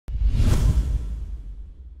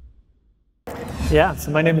Yeah,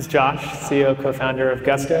 so my name is Josh, CEO, co-founder of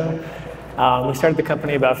Gusto. We started the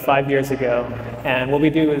company about 5 years ago, and what we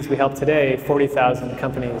do is we help today 40,000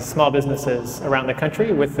 companies, small businesses around the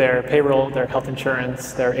country with their payroll, their health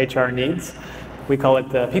insurance, their HR needs. We call it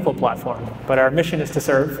the people platform, but our mission is to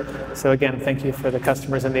serve. So again, thank you for the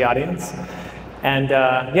customers in the audience. And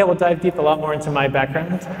yeah, we'll dive deep a lot more into my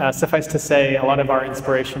background. Suffice to say, a lot of our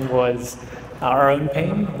inspiration was our own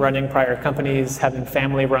pain, running prior companies, having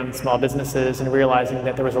family-run small businesses, and realizing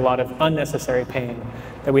that there was a lot of unnecessary pain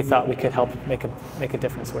that we thought we could help make a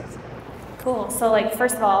difference with. Cool. So, like,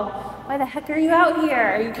 first of all, why the heck are you out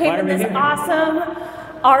here? You came in this awesome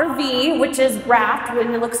RV, which is wrapped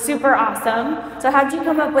and it looks super awesome. So how did you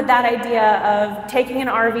come up with that idea of taking an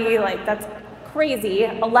RV? Like, that's crazy.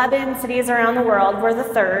 11 cities around the world. We're the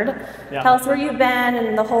third. Yeah. Tell us where you've been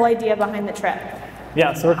and the whole idea behind the trip.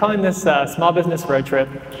 Yeah, so we're calling this Small Business Road Trip.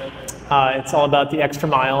 It's all about the extra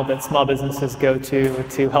mile that small businesses go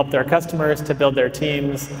to help their customers, to build their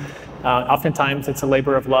teams. Oftentimes it's a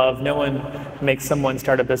labor of love. No one makes someone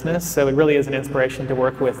start a business, so it really is an inspiration to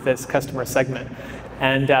work with this customer segment.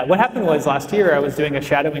 And what happened was last year I was doing a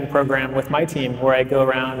shadowing program with my team where I go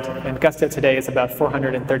around, and Gusto today is about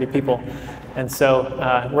 430 people. And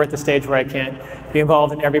so we're at the stage where I can't be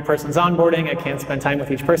involved in every person's onboarding, I can't spend time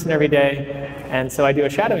with each person every day. And so I do a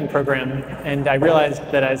shadowing program, and I realized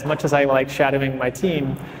that as much as I like shadowing my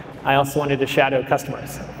team, I also wanted to shadow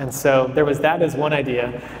customers. And so there was that as one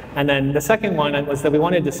idea. And then the second one was that we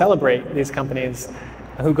wanted to celebrate these companies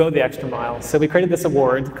who go the extra mile. So we created this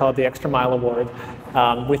award called the Extra Mile Award.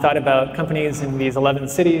 We thought about companies in these 11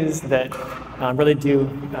 cities that really do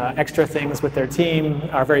extra things with their team,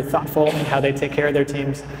 are very thoughtful in how they take care of their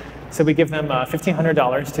teams. So we give them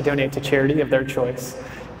 $1,500 to donate to charity of their choice.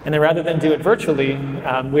 And then rather than do it virtually,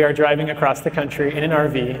 we are driving across the country in an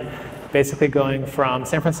RV, basically going from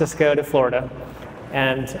San Francisco to Florida,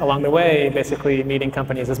 and along the way, basically meeting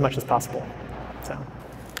companies as much as possible. So.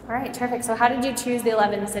 All right, terrific. So how did you choose the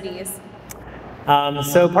 11 cities?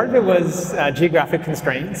 So part of it was geographic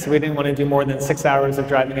constraints. We didn't want to do more than 6 hours of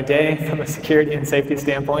driving a day from a security and safety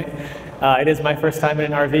standpoint. It is my first time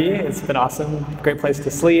in an RV. It's been awesome. Great place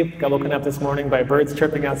to sleep. Got woken up this morning by birds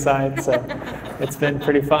chirping outside, so it's been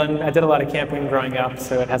pretty fun. I did a lot of camping growing up,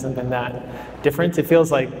 so it hasn't been that different. It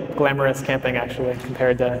feels like glamorous camping, actually,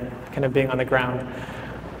 compared to kind of being on the ground.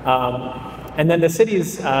 And then the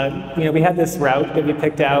cities, we had this route that we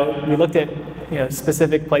picked out. We looked at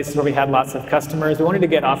specific places where we had lots of customers. We wanted to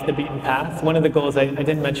get off the beaten path. One of the goals I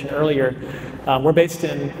didn't mention earlier, we're based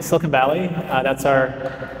in Silicon Valley. That's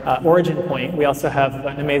our origin point. We also have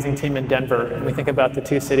an amazing team in Denver, and we think about the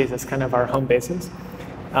two cities as kind of our home bases.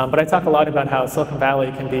 But I talk a lot about how Silicon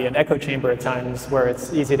Valley can be an echo chamber at times where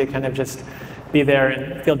it's easy to kind of just be there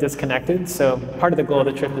and feel disconnected. So part of the goal of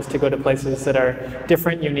the trip is to go to places that are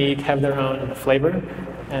different, unique, have their own flavor.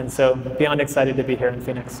 And so beyond excited to be here in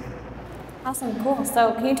Phoenix. Awesome, cool.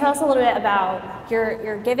 So can you tell us a little bit about,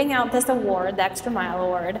 you're giving out this award, the Extra Mile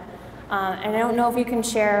Award. And I don't know if you can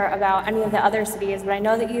share about any of the other cities, but I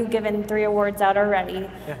know that you've given 3 awards out already.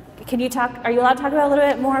 Yeah. Are you allowed to talk about a little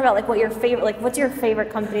bit more about like what your favorite, like what's your favorite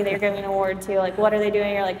company that you're giving an award to? Like what are they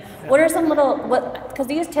doing? Or like what are some because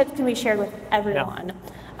these tips can be shared with everyone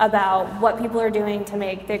about what people are doing to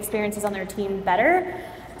make the experiences on their team better.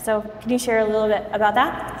 So can you share a little bit about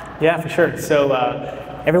that? Yeah, for sure. So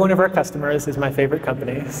every one of our customers is my favorite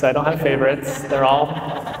company, so I don't have favorites. They're all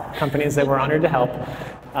companies that we're honored to help.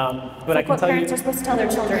 But I can tell parents are supposed to tell their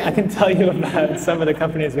children. I can tell you about some of the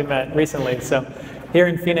companies we met recently. So here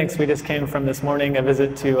in Phoenix, we just came from this morning a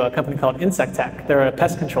visit to a company called Insect Tech. They're a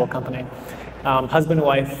pest control company.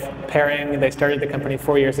 Husband-wife pairing. They started the company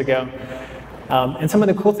 4 years ago. And some of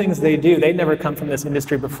the cool things they do, they'd never come from this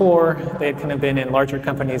industry before. They had kind of been in larger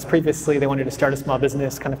companies previously. They wanted to start a small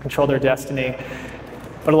business, kind of control their destiny.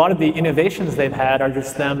 But a lot of the innovations they've had are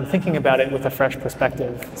just them thinking about it with a fresh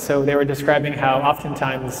perspective. So they were describing how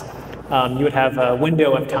oftentimes you would have a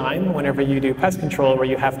window of time whenever you do pest control where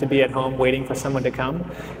you have to be at home waiting for someone to come.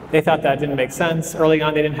 They thought that didn't make sense. Early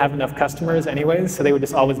on, they didn't have enough customers anyways, so they would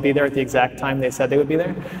just always be there at the exact time they said they would be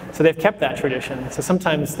there. So they've kept that tradition. So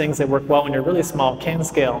sometimes things that work well when you're really small can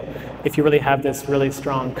scale if you really have this really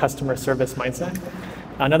strong customer service mindset.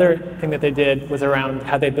 Another thing that they did was around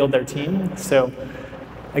how they build their team. So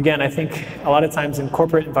again, I think a lot of times in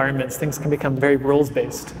corporate environments, things can become very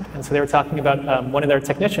rules-based. And so they were talking about one of their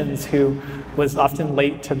technicians who was often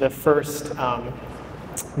late to the first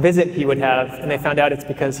visit he would have, and they found out it's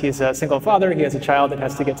because he's a single father, he has a child that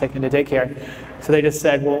has to get taken to daycare. So they just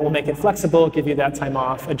said, well, we'll make it flexible, give you that time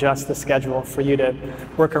off, adjust the schedule for you to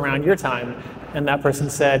work around your time. And that person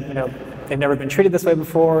said, they've never been treated this way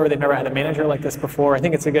before, they've never had a manager like this before. I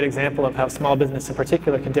think it's a good example of how small business in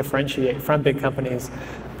particular can differentiate from big companies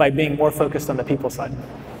by being more focused on the people side.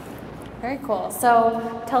 Very cool.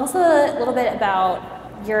 So tell us a little bit about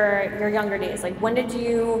your younger days. Like, when did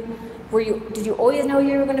you always know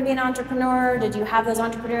you were going to be an entrepreneur? Did you have those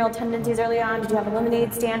entrepreneurial tendencies early on? Did you have a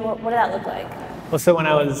lemonade stand? What did that look like? Well, so when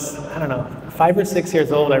I was, I don't know, 5 or 6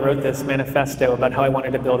 years old, I wrote this manifesto about how I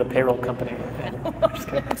wanted to build a payroll company. I'm just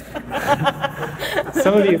kidding.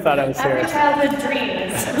 Some of you thought I was serious. Every childhood dream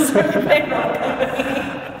is a payroll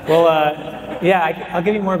company. Well, yeah, I'll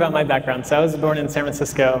give you more about my background. So I was born in San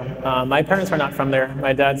Francisco. My parents were not from there.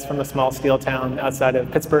 My dad's from a small steel town outside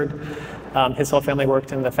of Pittsburgh. His whole family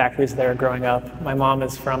worked in the factories there growing up. My mom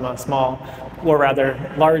is from a small, or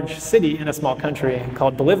rather large city in a small country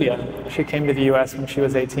called Bolivia. She came to the US when she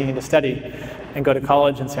was 18 to study and go to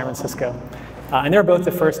college in San Francisco. And they're both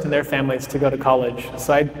the first in their families to go to college.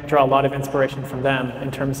 So I draw a lot of inspiration from them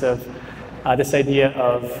in terms of this idea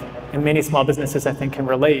of, and many small businesses I think can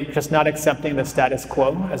relate, just not accepting the status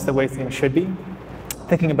quo as the way things should be,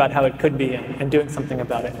 thinking about how it could be and doing something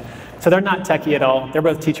about it. So they're not techie at all. They're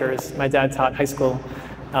both teachers. My dad taught high school,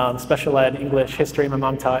 special ed, English, history. My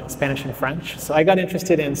mom taught Spanish and French. So I got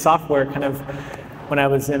interested in software kind of when I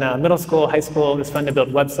was in middle school, high school. It was fun to build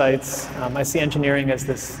websites. I see engineering as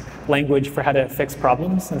this language for how to fix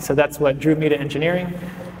problems. And so that's what drew me to engineering.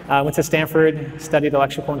 I went to Stanford, studied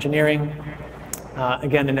electrical engineering.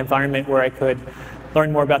 Again, an environment where I could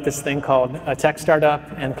learn more about this thing called a tech startup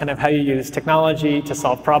and kind of how you use technology to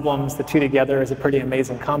solve problems. The two together is a pretty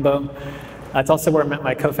amazing combo. It's also where I met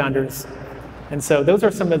my co-founders. And so those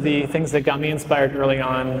are some of the things that got me inspired early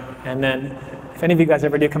on. And then if any of you guys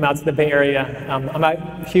ever do come out to the Bay Area, I'm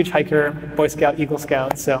a huge hiker, Boy Scout, Eagle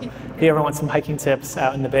Scout. So if you ever want some hiking tips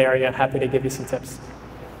out in the Bay Area, happy to give you some tips.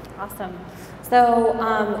 Awesome.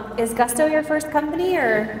 So is Gusto your first company,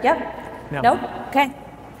 or? Yep. No. Nope? Okay.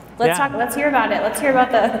 Let's talk. Let's hear about it. Let's hear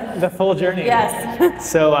about the full journey. Yes.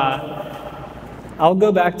 So I'll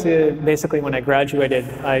go back to basically when I graduated.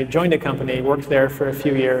 I joined a company, worked there for a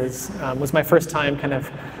few years. Was my first time kind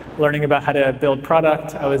of learning about how to build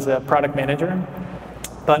product. I was a product manager.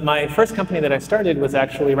 But my first company that I started was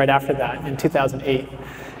actually right after that in 2008.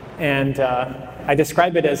 And I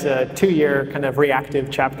describe it as a 2-year kind of reactive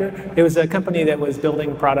chapter. It was a company that was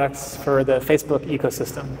building products for the Facebook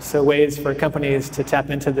ecosystem. So ways for companies to tap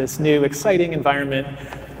into this new exciting environment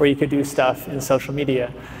where you could do stuff in social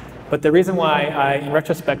media. But the reason why I, in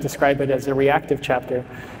retrospect, describe it as a reactive chapter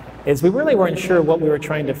is we really weren't sure what we were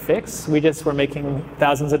trying to fix. We just were making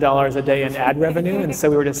thousands of dollars a day in ad revenue, and so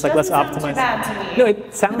we were just like, let's optimize. Doesn't sound too bad to me. No,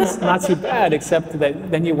 it sounds not too bad, except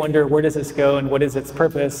that then you wonder, where does this go and what is its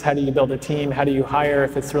purpose? How do you build a team? How do you hire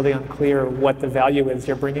if it's really unclear what the value is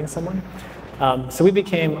you're bringing someone? So we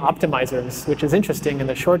became optimizers, which is interesting in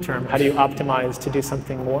the short term. How do you optimize to do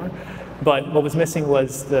something more? But what was missing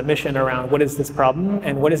was the mission around what is this problem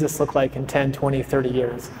and what does this look like in 10, 20, 30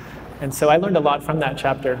 years? And so I learned a lot from that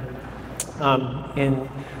chapter in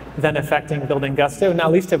then affecting building Gusto,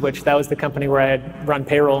 not least of which that was the company where I had run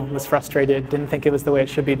payroll, was frustrated, didn't think it was the way it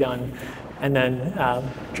should be done, and then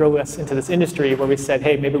drove us into this industry where we said,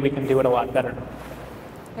 hey, maybe we can do it a lot better.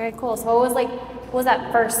 Very cool. So what was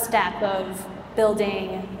that first step of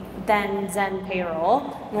building then Zen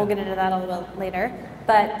Payroll? And we'll get into that a little bit later.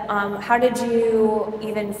 But how did you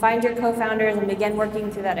even find your co-founders and begin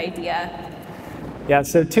working through that idea? Yeah,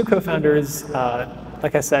 so 2 co-founders,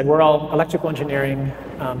 like I said, we're all electrical engineering,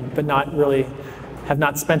 but have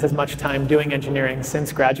not spent as much time doing engineering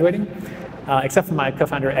since graduating, except for my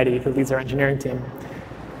co-founder Eddie, who leads our engineering team.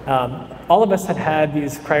 All of us had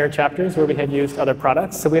these prior chapters where we had used other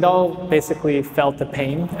products, so we'd all basically felt the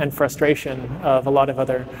pain and frustration of a lot of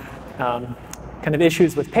other kind of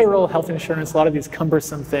issues with payroll, health insurance, a lot of these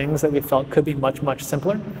cumbersome things that we felt could be much, much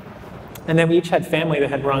simpler. And then we each had family that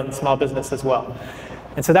had run small business as well.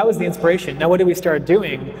 And so that was the inspiration. Now what did we start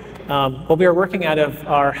doing? Well, we were working out of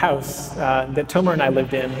our house that Terman and I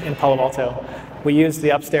lived in Palo Alto. We used the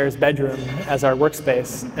upstairs bedroom as our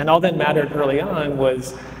workspace. And all that mattered early on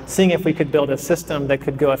was seeing if we could build a system that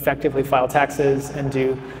could go effectively file taxes and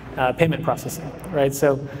do payment processing, right?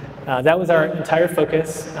 So that was our entire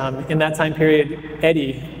focus. In that time period,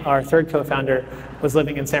 Eddie, our third co-founder, was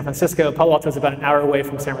living in San Francisco. Palo Alto is about an hour away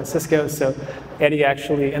from San Francisco, so Eddie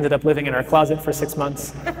actually ended up living in our closet for 6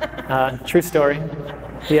 months. True story.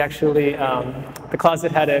 He actually, the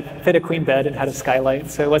closet fit a queen bed and had a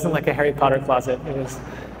skylight, so it wasn't like a Harry Potter closet. It was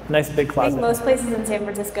a nice big closet. I think most places in San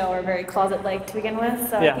Francisco are very closet-like to begin with,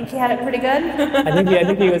 so yeah. I think he had it pretty good. I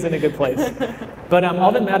think he was in a good place. But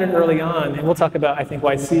all that mattered early on, and we'll talk about, I think,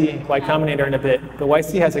 YC, Y Combinator in a bit, but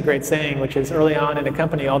YC has a great saying, which is early on in a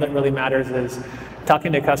company, all that really matters is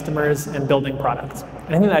talking to customers and building products.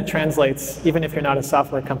 And I think that translates, even if you're not a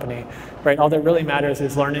software company, right? All that really matters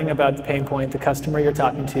is learning about the pain point, the customer you're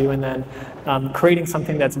talking to, and then creating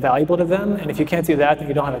something that's valuable to them. And if you can't do that, then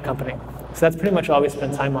you don't have a company. So that's pretty much all we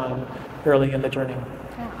spend time on early in the journey.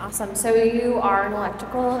 Awesome. So you are an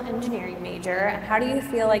electrical engineering major. And how do you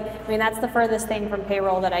feel like, I mean, that's the furthest thing from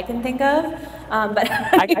payroll that I can think of. But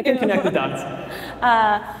I can connect the dots.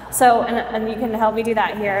 And you can help me do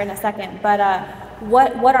that here in a second. But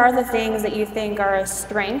what are the things that you think are a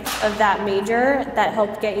strength of that major that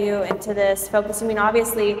helped get you into this focus? I mean,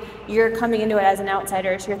 obviously, you're coming into it as an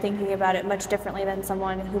outsider, so you're thinking about it much differently than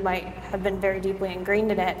someone who might have been very deeply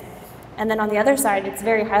ingrained in it. And then on the other side, it's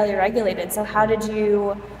very highly regulated. So how did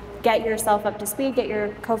you get yourself up to speed, get your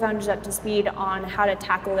co-founders up to speed on how to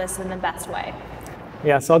tackle this in the best way?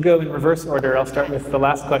 Yeah, so I'll go in reverse order. I'll start with the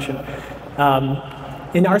last question.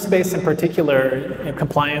 In our space in particular,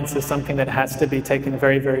 compliance is something that has to be taken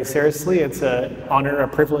very, very seriously. It's an honor, a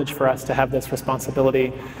privilege for us to have this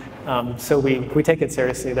responsibility. So we take it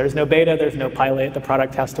seriously. There's no beta, there's no pilot. The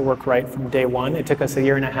product has to work right from day one. It took us 1.5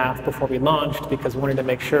 years before we launched because we wanted to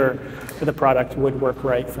make sure that the product would work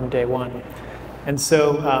right from day one. And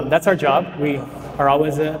so that's our job. We are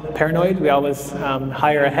always paranoid. We always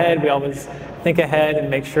hire ahead. We always think ahead and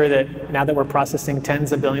make sure that now that we're processing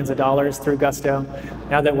tens of billions of dollars through Gusto,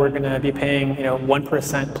 now that we're going to be paying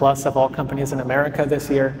 1% plus of all companies in America this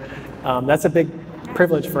year, that's a big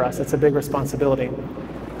privilege for us. It's a big responsibility.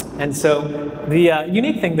 And so the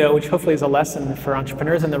unique thing, though, which hopefully is a lesson for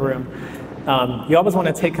entrepreneurs in the room, you always want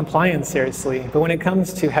to take compliance seriously, but when it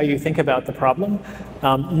comes to how you think about the problem,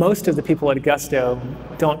 most of the people at Gusto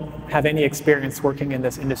don't have any experience working in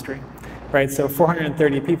this industry, right? So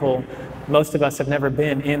 430 people, most of us have never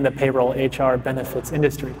been in the payroll, HR, benefits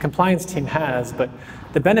industry. Compliance team has, but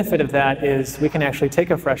the benefit of that is we can actually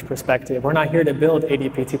take a fresh perspective. We're not here to build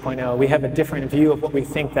ADP 2.0. We have a different view of what we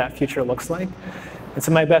think that future looks like. And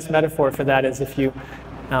so my best metaphor for that is if you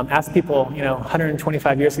ask people,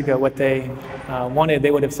 125 years ago what they wanted,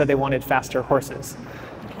 they would have said they wanted faster horses,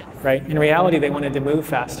 right? In reality, they wanted to move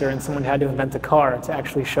faster, and someone had to invent a car to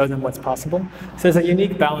actually show them what's possible. So there's a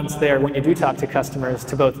unique balance there when you do talk to customers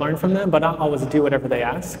to both learn from them, but not always do whatever they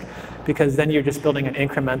ask, because then you're just building an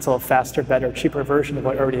incremental, faster, better, cheaper version of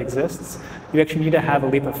what already exists. You actually need to have a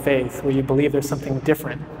leap of faith where you believe there's something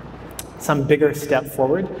different, some bigger step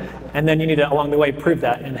forward, and then you need to, along the way, prove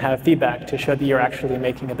that and have feedback to show that you're actually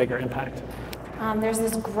making a bigger impact. There's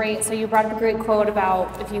this great, so you brought up a great quote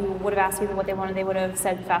about if you would have asked people what they wanted, they would have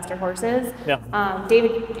said faster horses. Yeah.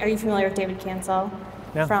 David, are you familiar with David Cancel?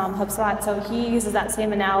 Yeah. From HubSpot? So he uses that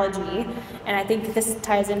same analogy, and I think this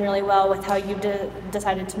ties in really well with how you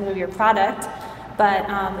decided to move your product, but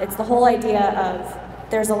it's the whole idea of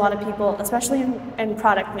there's a lot of people, especially in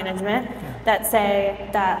product management, that say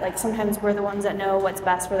that like sometimes we're the ones that know what's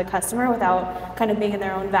best for the customer without kind of being in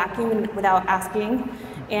their own vacuum and without asking.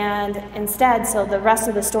 And instead, so the rest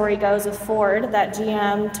of the story goes with Ford, that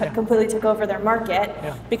GM completely took over their market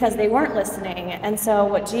because they weren't listening. And so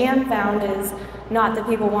what GM found is not that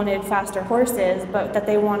people wanted faster horses, but that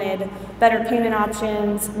they wanted better payment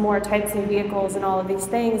options, more types of vehicles, and all of these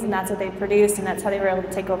things, and that's what they produced, and that's how they were able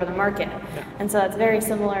to take over the market. And so that's very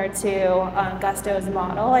similar to Gusto's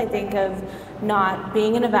model, I think, of not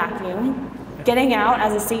being in a vacuum, getting out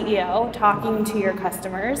as a CEO, talking to your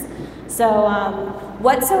customers. So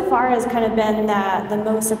what so far has kind of been the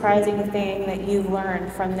most surprising thing that you've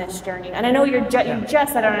learned from this journey? And I know you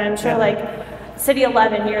just said it, and I'm sure like City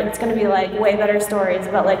 11, it's going to be like way better stories,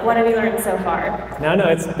 but like what have you learned so far? No,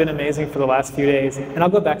 it's been amazing for the last few days. And I'll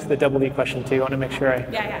go back to the double E question too. I want to make sure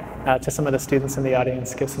I, to some of the students in the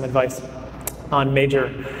audience, give some advice on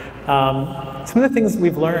major. Some of the things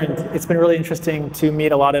we've learned, it's been really interesting to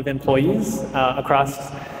meet a lot of employees across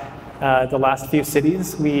the last few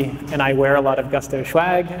cities. And I wear a lot of Gusto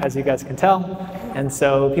swag, as you guys can tell. And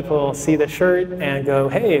so people see the shirt and go,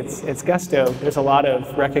 hey, it's Gusto. There's a lot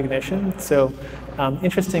of recognition. So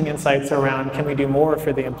interesting insights around can we do more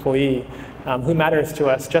for the employee, who matters to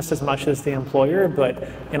us just as much as the employer, but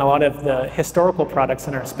in a lot of the historical products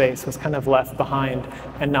in our space was kind of left behind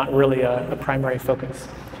and not really a primary focus.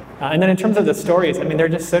 And then in terms of the stories, I mean, they're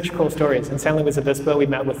just such cool stories. In San Luis Obispo, we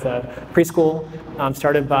met with a preschool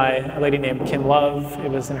started by a lady named Kim Love.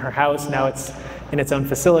 It was in her house. Now it's in its own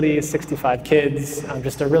facility, 65 kids.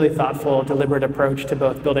 Just a really thoughtful, deliberate approach to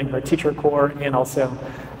both building her teacher core and also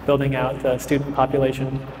building out the student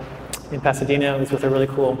population. in Pasadena. It was with a really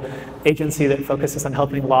cool agency that focuses on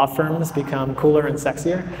helping law firms become cooler and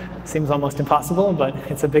sexier. Seems almost impossible, but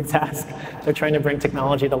it's a big task. They're trying to bring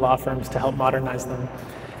technology to law firms to help modernize them.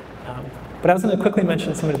 But I was going to quickly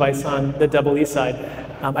mention some advice on the double E side.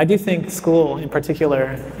 I do think school in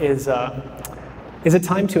particular is a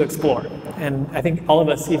time to explore. And I think all of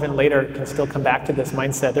us, even later, can still come back to this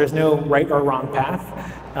mindset. There's no right or wrong path.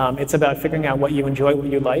 It's about figuring out what you enjoy, what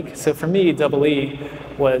you like. So for me, double E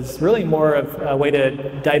was really more of a way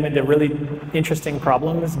to dive into really interesting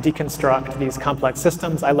problems, deconstruct these complex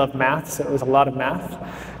systems. I love math, so it was a lot of math.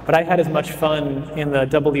 But I had as much fun in the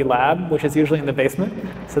double E lab, which is usually in the basement.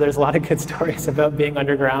 So there's a lot of good stories about being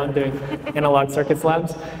underground doing analog circuits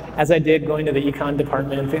labs, as I did going to the econ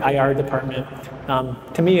department, the IR department.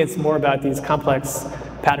 To me, it's more about these complex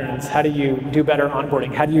patterns. How do you do better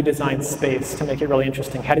onboarding? How do you design space to make it really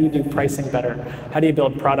interesting? How do you do pricing better? How do you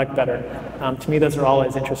build product better? To me, those are all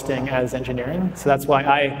as interesting as engineering. So that's why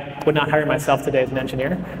I would not hire myself today as an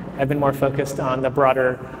engineer. I've been more focused on the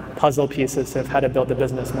broader puzzle pieces of how to build a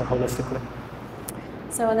business more holistically.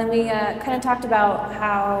 So then we kind of talked about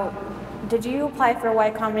how, did you apply for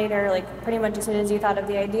Y Combinator like pretty much as soon as you thought of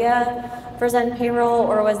the idea for Zen Payroll,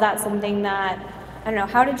 or was that something that, I don't know,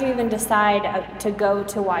 how did you even decide to go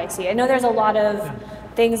to YC? I know there's a lot of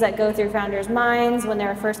things that go through founders' minds when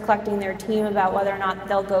they're first collecting their team about whether or not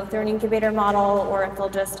they'll go through an incubator model or if they'll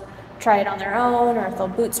just try it on their own or if they'll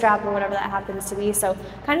bootstrap or whatever that happens to be. So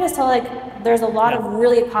kind of just tell, like, there's a lot of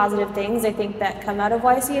really positive things I think that come out of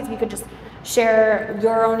YC. If you could just share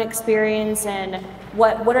your own experience and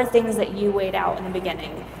what are things that you weighed out in the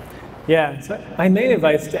beginning? Yeah, so my main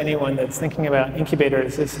advice to anyone that's thinking about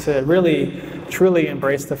incubators is to really, truly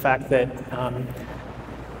embrace the fact that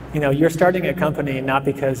you're starting a company not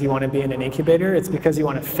because you want to be in an incubator, it's because you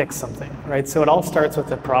want to fix something, right? So it all starts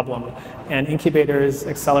with a problem. And incubators,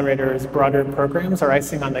 accelerators, broader programs are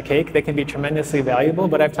icing on the cake. They can be tremendously valuable,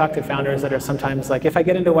 but I've talked to founders that are sometimes like, if I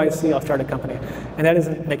get into YC, I'll start a company. And that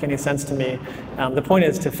doesn't make any sense to me. The point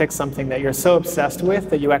is to fix something that you're so obsessed with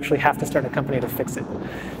that you actually have to start a company to fix it.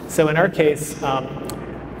 So in our case,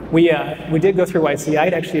 we did go through YC.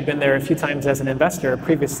 I'd actually been there a few times as an investor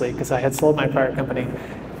previously because I had sold my prior company.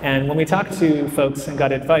 And when we talked to folks and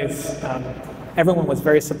got advice, everyone was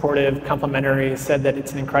very supportive, complimentary, said that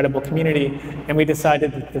it's an incredible community, and we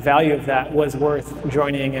decided that the value of that was worth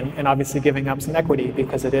joining and obviously giving up some equity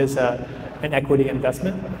because it is an equity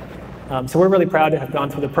investment. So we're really proud to have gone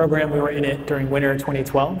through the program. We were in it during winter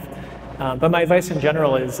 2012. But my advice in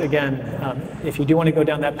general is, again, if you do want to go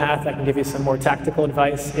down that path, I can give you some more tactical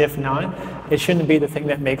advice. If not, it shouldn't be the thing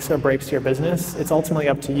that makes or breaks your business. It's ultimately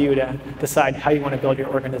up to you to decide how you want to build your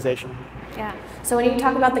organization. Yeah. So when you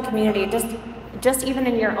talk about the community, just even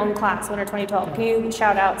in your own class, winter 2012, can you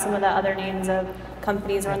shout out some of the other names of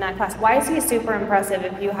companies who are in that class? YC is super impressive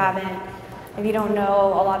if you don't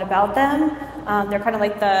know a lot about them. They're kind of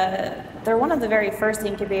like they're one of the very first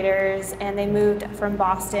incubators, and they moved from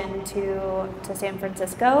Boston to San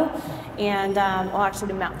Francisco, and actually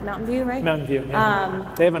to Mountain View, right? Mountain View,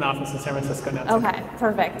 yeah. They have an office in San Francisco now, too. Okay,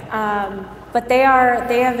 perfect. But they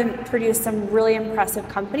have produced some really impressive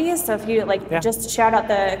companies, so if you just shout out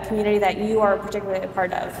the community that you are particularly a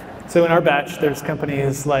part of. So in our batch, there's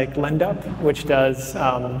companies like LendUp, which does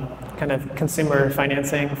kind of consumer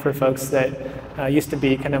financing for folks that used to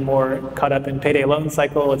be kind of more caught up in payday loan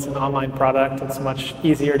cycle. It's an online product. It's much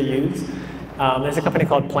easier to use. There's a company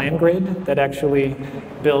called PlanGrid that actually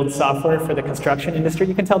builds software for the construction industry.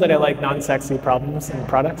 You can tell that I like non-sexy problems and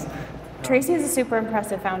products. Tracy is a super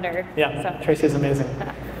impressive founder. Yeah, so. Tracy is amazing.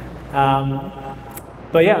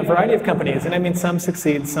 But yeah, a variety of companies. And I mean, some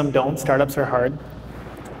succeed, some don't. Startups are hard.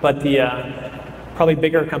 But the probably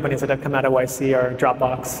bigger companies that have come out of YC are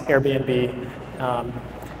Dropbox, Airbnb.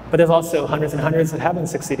 But there's also hundreds and hundreds that haven't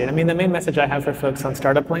succeeded. I mean, the main message I have for folks on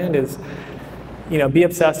startup land is, be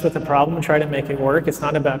obsessed with the problem, try to make it work. It's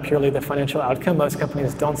not about purely the financial outcome. Most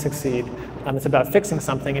companies don't succeed. It's about fixing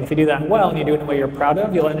something. And if you do that well and you do it in a way you're proud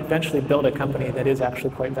of, you'll eventually build a company that is actually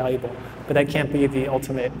quite valuable. But that can't be the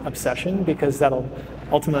ultimate obsession because that'll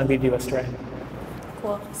ultimately lead you astray.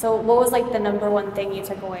 Cool. So what was the number one thing you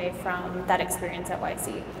took away from that experience at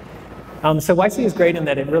YC? So YC is great in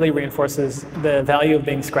that it really reinforces the value of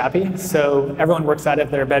being scrappy. So everyone works out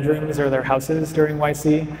of their bedrooms or their houses during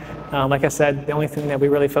YC. Like I said, the only thing that we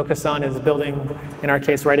really focus on is building, in our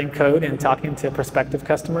case, writing code and talking to prospective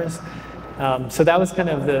customers. So that was kind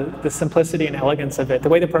of the simplicity and elegance of it. The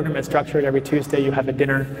way the program is structured, every Tuesday you have a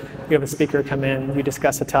dinner, you have a speaker come in, you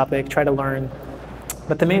discuss a topic, try to learn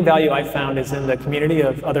But the main value I found is in the community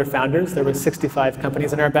of other founders. There were 65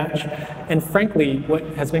 companies in our batch. And frankly, what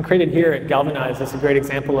has been created here at Galvanize is a great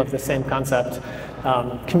example of the same concept.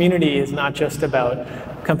 Community is not just about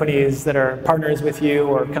companies that are partners with you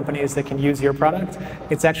or companies that can use your product.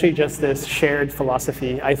 It's actually just this shared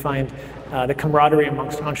philosophy. I find the camaraderie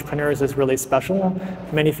amongst entrepreneurs is really special.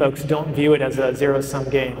 Many folks don't view it as a zero-sum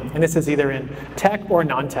game. And this is either in tech or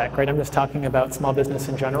non-tech, right? I'm just talking about small business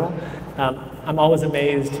in general. I'm always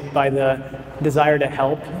amazed by the desire to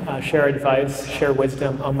help, share advice, share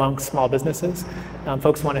wisdom amongst small businesses.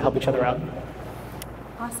 Folks want to help each other out.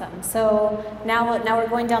 Awesome. So now we're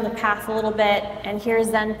going down the path a little bit, and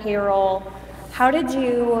here's Zen Payroll. How did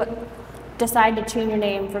you decide to change your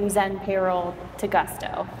name from Zen Payroll to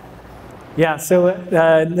Gusto? Yeah, so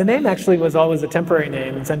the name actually was always a temporary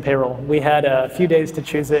name, Zen Payroll. We had a few days to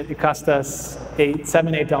choose it. It cost us $7,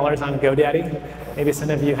 $8 on GoDaddy. Maybe some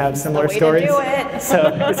of you have similar stories. To do it.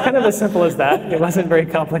 So it's kind of as simple as that. It wasn't very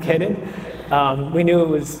complicated. We knew it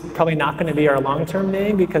was probably not going to be our long-term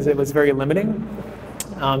name because it was very limiting.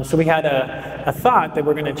 So we had a thought that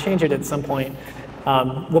we're going to change it at some point.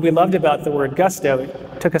 What we loved about the word gusto,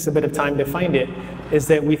 it took us a bit of time to find it, is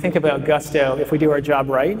that we think about gusto, if we do our job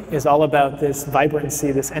right, is all about this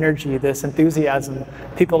vibrancy, this energy, this enthusiasm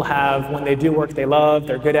people have when they do work they love,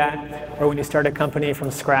 they're good at, or when you start a company from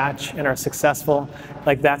scratch and are successful,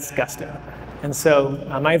 like that's gusto. And so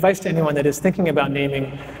my advice to anyone that is thinking about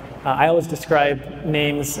naming, I always describe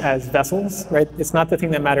names as vessels, right? It's not the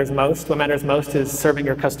thing that matters most. What matters most is serving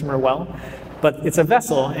your customer well. But it's a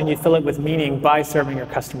vessel, and you fill it with meaning by serving your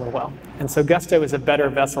customer well. And so Gusto is a better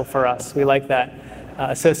vessel for us. We like that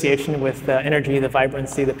association with the energy, the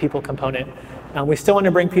vibrancy, the people component. We still want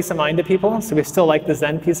to bring peace of mind to people, so we still like the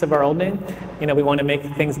Zen piece of our old name. You know, we want to make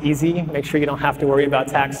things easy, make sure you don't have to worry about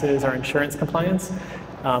taxes or insurance compliance.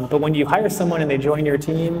 But when you hire someone and they join your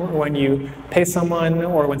team, or when you pay someone,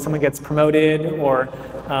 or when someone gets promoted, or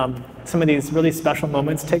some of these really special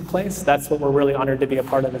moments take place, that's what we're really honored to be a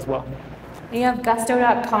part of as well. You have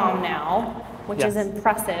gusto.com now, which Yes. is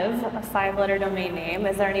impressive, a 5-letter domain name.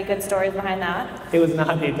 Is there any good stories behind that? It was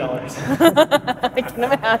not $8. I can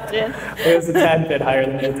imagine. It was a tad bit higher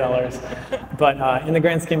than $8. But in the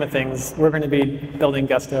grand scheme of things, we're going to be building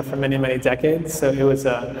Gusto for many, many decades. So it was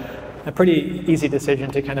a pretty easy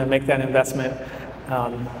decision to kind of make that investment.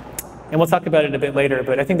 And we'll talk about it a bit later,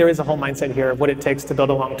 but I think there is a whole mindset here of what it takes to build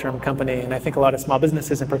a long-term company, and I think a lot of small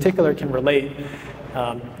businesses in particular can relate.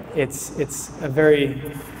 It's a very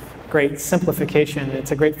great simplification.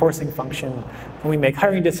 It's a great forcing function. When we make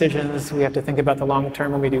hiring decisions, we have to think about the long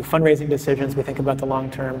term. When we do fundraising decisions, we think about the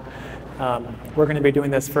long term. We're going to be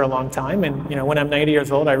doing this for a long time, and when I'm 90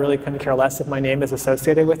 years old, I really couldn't care less if my name is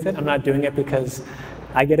associated with it. I'm not doing it because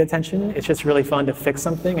I get attention. It's just really fun to fix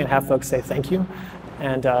something and have folks say thank you.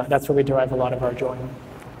 And that's where we derive a lot of our joy.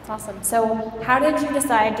 Awesome. So how did you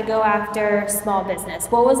decide to go after small business?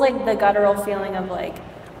 What was like the guttural feeling of like,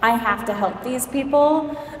 I have to help these people?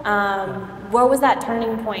 What was that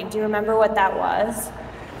turning point? Do you remember what that was?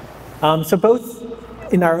 So both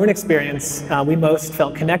in our own experience, we most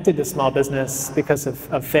felt connected to small business because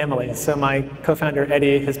of family. So my co-founder,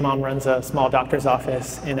 Eddie, his mom runs a small doctor's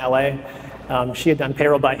office in LA. She had done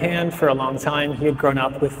payroll by hand for a long time. He had grown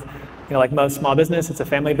up with, like most small business, it's a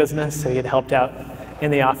family business, so he had helped out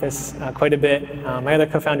in the office quite a bit. My other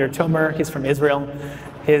co-founder, Tomer, he's from Israel.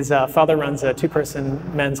 His father runs a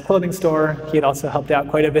 2-person men's clothing store. He had also helped out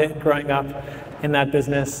quite a bit growing up in that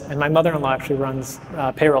business. And my mother-in-law actually runs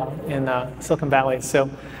payroll in Silicon Valley. So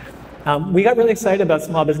we got really excited about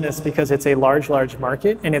small business because it's a large, large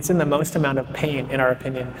market, and it's in the most amount of pain, in our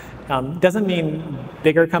opinion. Doesn't mean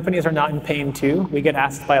bigger companies are not in pain too. We get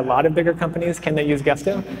asked by a lot of bigger companies, can they use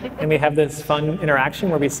Gusto? And we have this fun interaction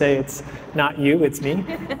where we say, it's not you, it's me.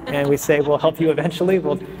 And we say, we'll help you eventually,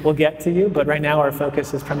 we'll get to you. But right now our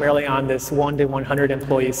focus is primarily on this 1 to 100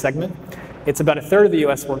 employee segment. It's about 1/3 of the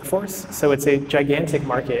US workforce, so it's a gigantic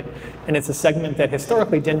market. And it's a segment that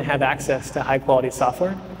historically didn't have access to high quality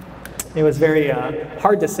software. It was very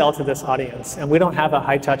hard to sell to this audience, and we don't have a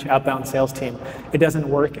high-touch outbound sales team. It doesn't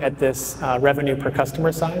work at this revenue per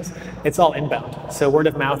customer size. It's all inbound. So word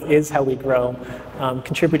of mouth is how we grow,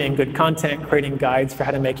 contributing good content, creating guides for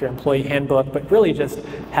how to make your employee handbook, but really just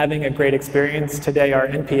having a great experience. Today, our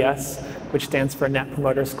NPS, which stands for Net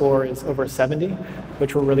Promoter Score, is over 70,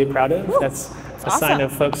 which we're really proud of. Ooh, that's a awesome. sign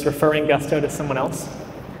of folks referring Gusto to someone else.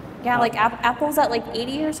 Yeah, like Apple's at like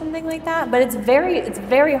 80 or something like that, but it's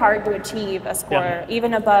very hard to achieve a score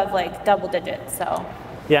even above like double digits. So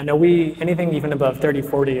yeah, no, anything even above 30,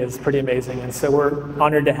 40 is pretty amazing, and so we're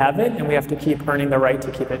honored to have it, and we have to keep earning the right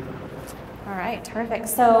to keep it. all right, terrific.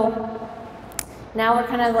 So now we're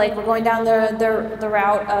kind of like, we're going down the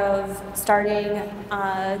route of starting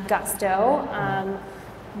Gusto.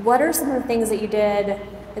 What are some of the things that you did?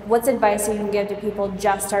 Like, what's advice you can give to people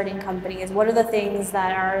just starting companies? What are the things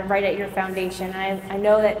that are right at your foundation? I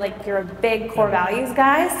know that like you're a big core values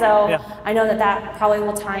guy, so I know that that probably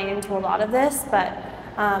will tie into a lot of this, but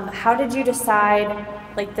how did you decide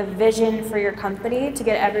like the vision for your company to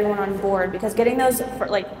get everyone on board? Because getting those,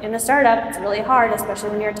 like in a startup, it's really hard, especially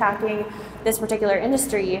when you're attacking this particular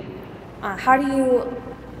industry. How do you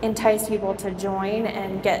entice people to join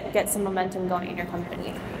and get some momentum going in your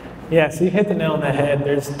company? Yeah, so you hit the nail on the head.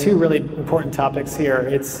 There's two really important topics here.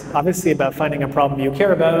 It's obviously about finding a problem you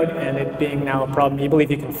care about and it being now a problem you believe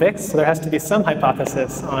you can fix. So there has to be some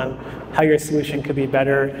hypothesis on how your solution could be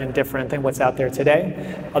better and different than what's out there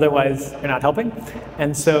today. Otherwise, you're not helping.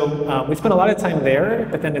 And so we spend a lot of time there,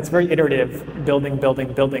 but then it's very iterative, building.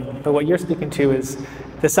 But what you're speaking to is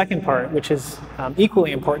the second part, which is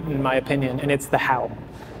equally important in my opinion, and it's the how,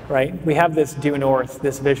 right? We have this due north,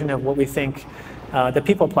 this vision of what we think the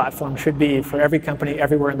people platform should be for every company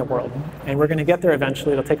everywhere in the world. And we're going to get there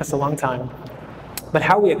eventually. It'll take us a long time. But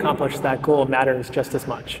how we accomplish that goal matters just as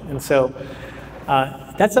much. And so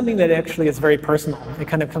that's something that actually is very personal. It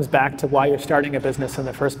kind of comes back to why you're starting a business in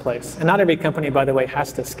the first place. And not every company, by the way,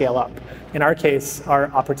 has to scale up. In our case,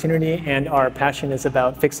 our opportunity and our passion is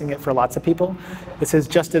about fixing it for lots of people. This is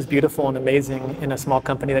just as beautiful and amazing in a small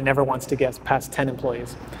company that never wants to get past 10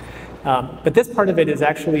 employees. But this part of it is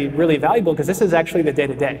actually really valuable because this is actually the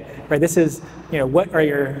day-to-day, right? This is, what are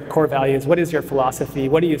your core values? What is your philosophy?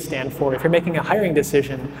 What do you stand for? If you're making a hiring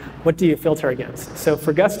decision, what do you filter against? So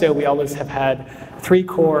for Gusto, we always have had 3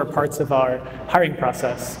 core parts of our hiring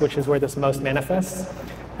process, which is where this most manifests.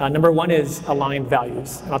 Number 1 is aligned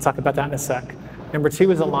values, and I'll talk about that in a sec. Number 2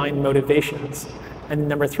 is aligned motivations. And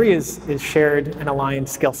number 3 is shared and aligned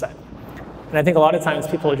skill set. And I think a lot of times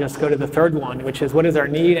people just go to the third one, which is what is our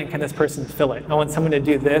need and can this person fill it? I want someone to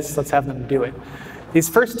do this, let's have them do it. These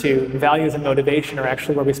first two, values and motivation, are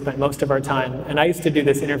actually where we spent most of our time. And I used to do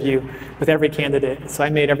this interview with every candidate. So I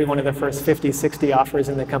made every one of the first 50, 60 offers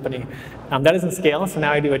in the company. That doesn't scale, so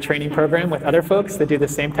now I do a training program with other folks that do the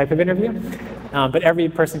same type of interview. But every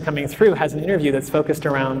person coming through has an interview that's focused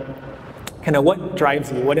around kind of what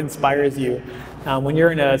drives you, what inspires you. When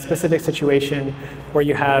you're in a specific situation where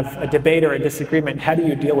you have a debate or a disagreement, how do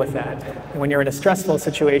you deal with that? And when you're in a stressful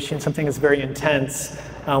situation, something is very intense,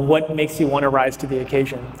 what makes you want to rise to the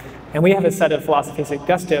occasion? And we have a set of philosophies at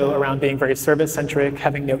Gusto around being very service-centric,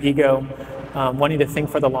 having no ego, wanting to think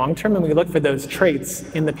for the long term, and we look for those traits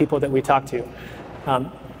in the people that we talk to.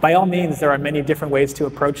 By all means, there are many different ways to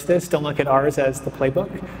approach this. Don't look at ours as the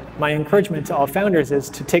playbook. My encouragement to all founders is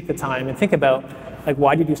to take the time and think about, like,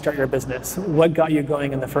 why did you start your business? What got you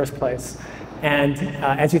going in the first place? And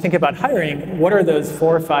as you think about hiring, what are those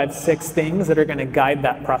 4, 5, 6 things that are going to guide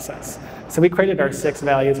that process? So we created our 6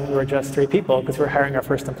 values when we were just 3 people because we were hiring our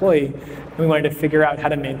first employee. And we wanted to figure out how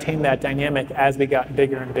to maintain that dynamic as we got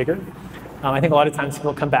bigger and bigger. I think a lot of times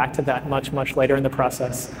people come back to that much, much later in the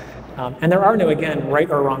process. And there are no, again, right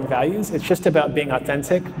or wrong values. It's just about being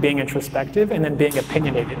authentic, being introspective, and then being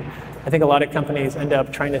opinionated. I think a lot of companies end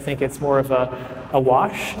up trying to think it's more of a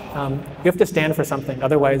wash. You have to stand for something,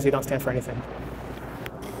 otherwise you don't stand for anything.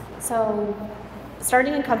 So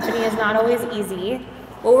starting a company is not always easy.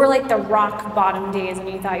 What were like the rock bottom days when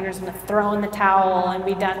you thought you were just going to throw in the towel and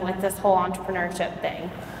be done with this whole entrepreneurship thing?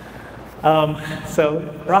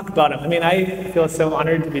 So rock bottom. I mean, I feel so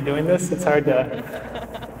honored to be doing this. It's hard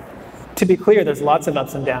to be clear, there's lots of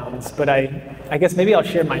ups and downs, but I guess maybe I'll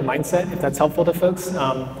share my mindset if that's helpful to folks.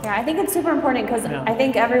 Yeah, I think it's super important because I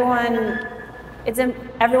think everyone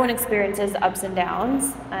experiences ups and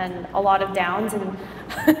downs and a lot of downs, and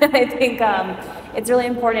I think it's really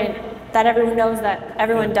important that everyone knows that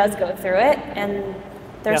everyone does go through it, and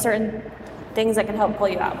there are certain things that can help pull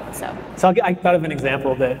you out. So I thought of an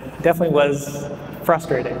example that definitely was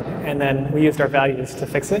frustrating, and then we used our values to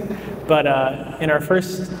fix it. But in our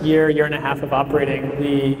first year and a half of operating,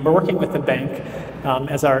 we were working with the bank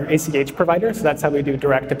as our ACH provider, so that's how we do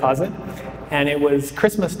direct deposit. And it was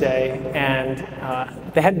Christmas Day, and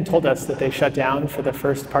they hadn't told us that they shut down for the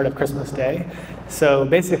first part of Christmas Day. So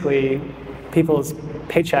basically, people's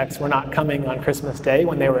paychecks were not coming on Christmas Day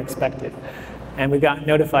when they were expected. And we got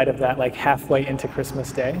notified of that like halfway into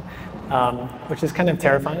Christmas Day, which is kind of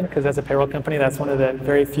terrifying because as a payroll company, that's one of the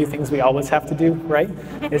very few things we always have to do, right,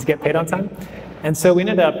 is get paid on time. And so we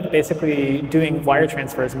ended up basically doing wire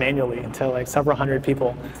transfers manually to like several hundred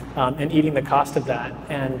people and eating the cost of that.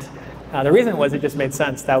 And the reason was it just made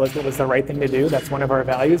sense. That was what was the right thing to do. That's one of our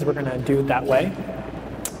values. We're going to do it that way.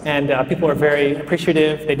 And people were very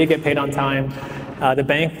appreciative. They did get paid on time. The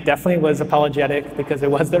bank definitely was apologetic because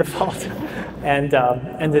it was their fault, and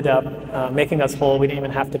ended up making us whole. We didn't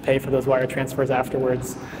even have to pay for those wire transfers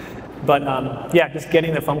afterwards. But yeah, just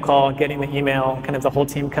getting the phone call, getting the email, kind of the whole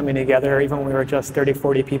team coming together, even when we were just 30,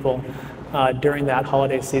 40 people during that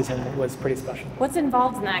holiday season was pretty special. What's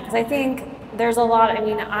involved in that? Because I think there's a lot, I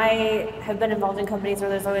mean, I have been involved in companies where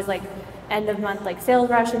there's always like end of month like sales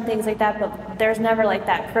rush and things like that, but there's never like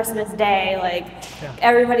that Christmas day, like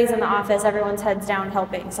everybody's in the office, everyone's heads down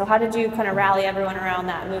helping. So how did you kind of rally everyone around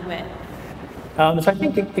that movement? So I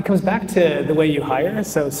think it comes back to the way you hire.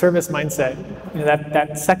 So service mindset,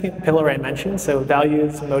 that second pillar I mentioned, so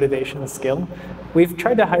values, motivation, skill. We've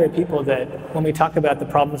tried to hire people that when we talk about the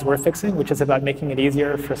problems we're fixing, which is about making it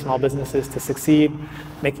easier for small businesses to succeed,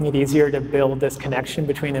 making it easier to build this connection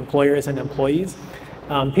between employers and employees,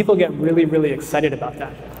 people get really, really excited about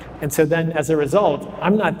that. And so then as a result,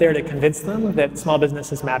 I'm not there to convince them that small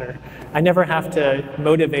businesses matter. I never have to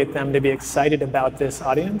motivate them to be excited about this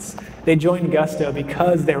audience. They joined Gusto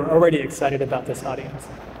because they were already excited about this audience.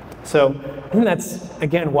 So I think that's,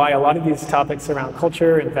 again, why a lot of these topics around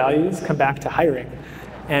culture and values come back to hiring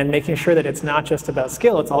and making sure that it's not just about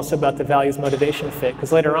skill, it's also about the values, motivation, fit,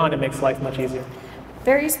 because later on it makes life much easier.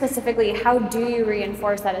 Very specifically, how do you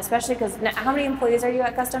reinforce that, especially because how many employees are you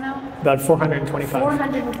at Gusto now? About 425.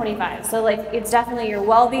 425. So like it's definitely, you're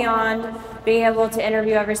well beyond being able to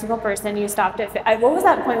interview every single person. You stopped at, what was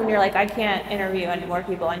that point when you're like, I can't interview any more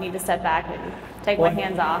people, I need to step back and take my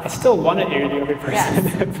hands off? I still want to interview every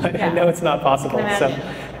person, but I know it's not possible. So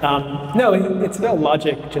no, it's about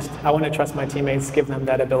logic. Just I want to trust my teammates, give them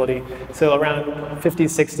that ability. So around 50,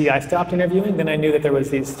 60, I stopped interviewing. Then I knew that there was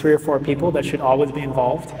these 3 or 4 people that should always be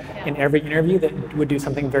involved in every interview that would do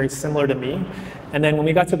something very similar to me. And then when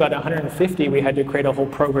we got to about 150, we had to create a whole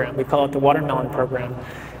program. We call it the Watermelon Program.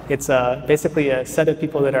 It's basically a set of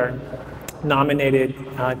people that are nominated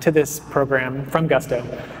to this program from Gusto.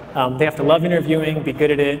 They have to love interviewing, be good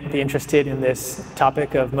at it, be interested in this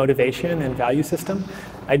topic of motivation and value system.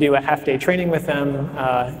 I do a half-day training with them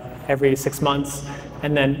every 6 months,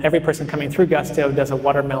 and then every person coming through Gusto does a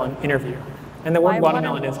watermelon interview. And the word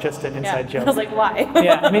watermelon is just an inside joke. I was like, why?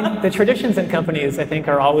 Yeah, I mean, the traditions in companies, I think,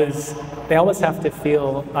 they always have to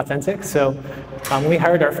feel authentic. So when we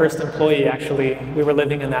hired our first employee, actually, we were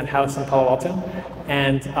living in that house in Palo Alto,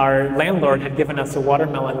 and our landlord had given us a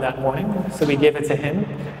watermelon that morning, so we gave it to him.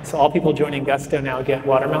 So all people joining Gusto now get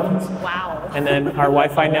watermelons. Wow. And then our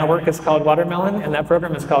Wi-Fi network is called Watermelon, and that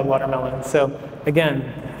program is called Watermelon. So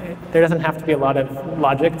again, there doesn't have to be a lot of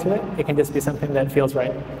logic to it. It can just be something that feels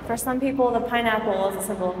right. For some people, the pineapple is a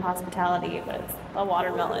symbol of hospitality, but it's a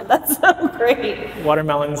watermelon. That's so great.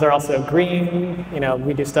 Watermelons are also green.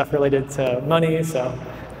 We do stuff related to money, so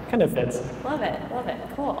it kind of fits. Love it,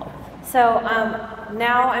 cool. So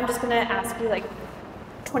now I'm just going to ask you like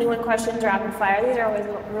 21 questions rapid fire. These are always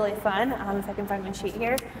really fun, if I can find my sheet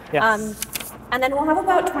here. Yes. And then we'll have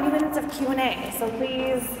about 20 minutes of Q&A. So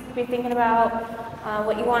please be thinking about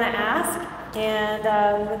what you want to ask, and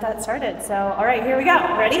we'll get that started. So, all right, here we go.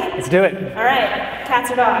 Ready? Let's do it. All right. Cats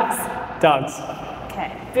or dogs? Dogs.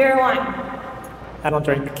 Okay. Beer or wine? I don't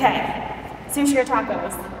drink. Okay. Sushi or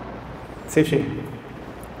tacos? Sushi.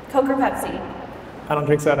 Coke or Pepsi? I don't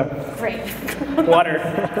drink soda. Great. Water.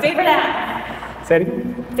 Favorite app? Say it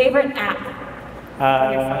again? Favorite app?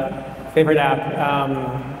 Favorite app?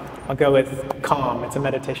 I'll go with Calm. It's a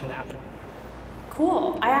meditation app.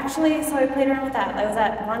 Cool. I played around with that. I was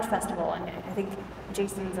at Launch Festival, and I think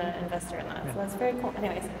Jason's an investor in that, so that's very cool.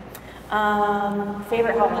 Anyways,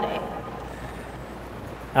 favorite holiday?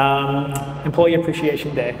 Employee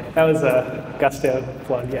Appreciation Day. That was a Gusto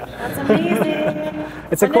plug, yeah. That's amazing.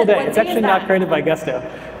 It's a cool day. It's actually not created by Gusto.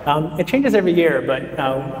 It changes every year, but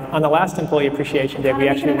on the last Employee Appreciation Day, we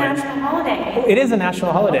actually went. It's a national holiday. It is a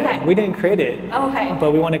national holiday. Okay. We didn't create it, okay,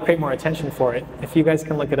 but we want to create more attention for it. If you guys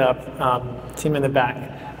can look it up, team in the back,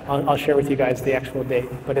 I'll share with you guys the actual date.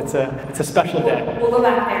 But it's a special day. We'll go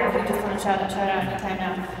back there if you just want to shout out anytime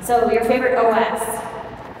now. So your favorite OS?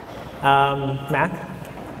 Mac.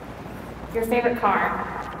 Your favorite car?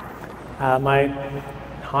 My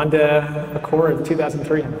Honda Accord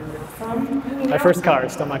 2003. My first car,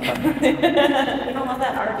 still my car. We don't love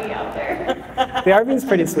that RV out there. The RV is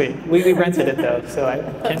pretty sweet. We rented it though, so I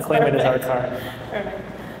can't claim it as our car.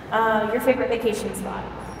 Perfect. Your favorite vacation spot?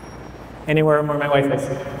 Anywhere where my wife is.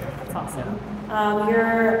 That's awesome.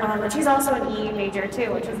 She's also an E major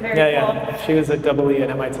too, which is very cool. Yeah. She was a double E at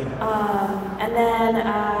MIT. And then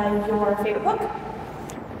your favorite book?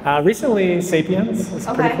 Recently, Sapiens. It's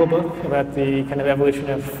a pretty cool book about the kind of evolution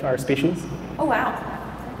of our species. Oh wow,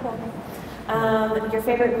 cool. Your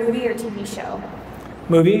favorite movie or TV show?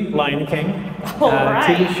 Movie, Lion King.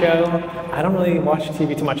 TV show, I don't really watch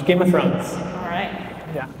TV too much. Game of Thrones. All right.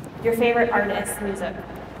 Yeah. Your favorite artist,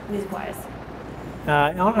 music-wise?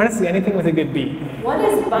 Honestly, anything with a good beat. What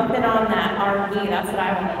is bumping on that R&B? That's what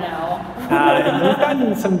I want to know. We've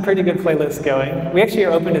gotten some pretty good playlists going. We actually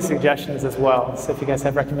are open to suggestions as well. So if you guys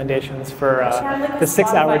have recommendations for the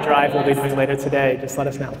 6-hour drive we'll be doing later today, just let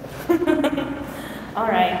us know. All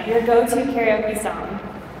right, your go-to karaoke song?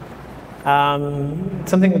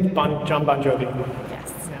 Something with John Bon Jovi.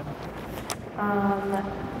 Yes. Yeah.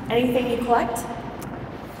 Anything you collect?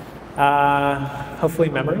 Hopefully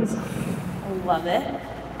memories. Love it.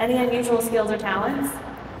 Any unusual skills or talents?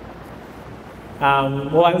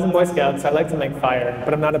 Well, I was in Boy Scouts, so I like to make fire,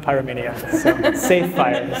 but I'm not a pyromaniac, so safe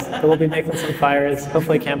fires. But we'll be making some fires,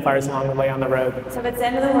 hopefully campfires along the way on the road. So if it's the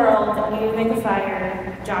end of the world and you make a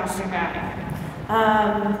fire, Josh, your guy.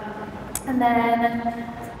 And then,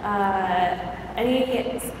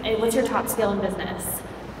 what's your top skill in business?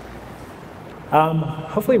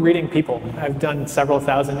 Hopefully reading people. I've done several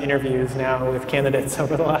thousand interviews now with candidates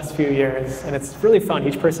over the last few years, and it's really fun.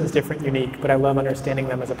 Each person's different, unique, but I love understanding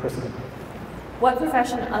them as a person. What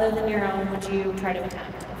profession other than your own would you try to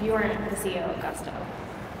attempt if you weren't the CEO of Gusto?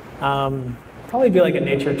 Probably be like a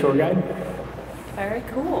nature tour guide. Very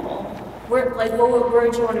cool. Where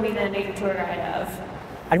would you want to be the nature tour guide of?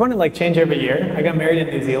 I'd want to like change every year. I got married in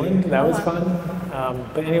New Zealand. That was fun.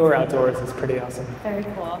 But anywhere outdoors is pretty awesome. Very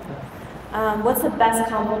cool. What's the best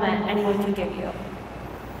compliment anyone can give you?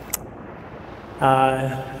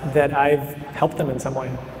 That I've helped them in some way.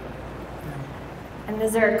 And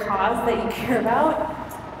is there a cause that you care about?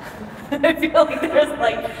 I feel like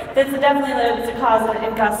there's definitely a cause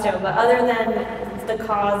in Gusto, but other than the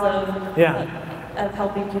cause of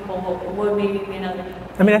helping people, what would be another?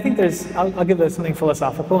 I mean, I think I'll give something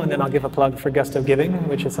philosophical, and then I'll give a plug for Gusto Giving,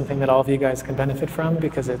 which is something that all of you guys can benefit from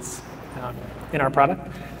because it's in our product.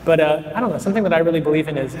 But I don't know, something that I really believe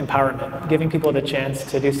in is empowerment, giving people the chance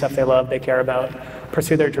to do stuff they love, they care about,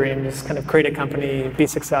 pursue their dreams, kind of create a company, be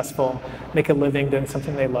successful, make a living doing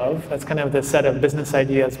something they love. That's kind of the set of business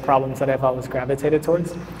ideas, problems that I've always gravitated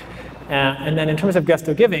towards. And then in terms of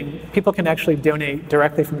Gusto Giving, people can actually donate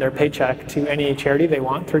directly from their paycheck to any charity they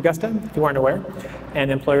want through Gusto, if you weren't aware, and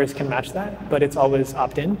employers can match that, but it's always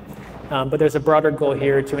opt-in. But there's a broader goal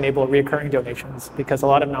here to enable recurring donations because a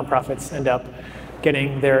lot of nonprofits end up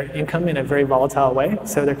getting their income in a very volatile way.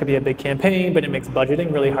 So there could be a big campaign, but it makes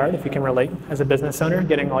budgeting really hard if you can relate as a business owner.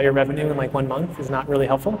 Getting all your revenue in like 1 month is not really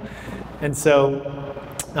helpful. And so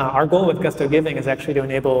our goal with Gusto Giving is actually to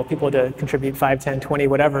enable people to contribute 5, 10, 20,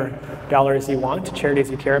 whatever dollars you want to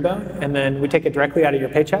charities you care about. And then we take it directly out of your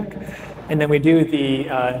paycheck. And then we do the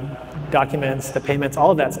documents, the payments,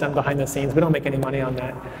 all of that's done behind the scenes. We don't make any money on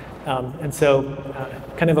that. And so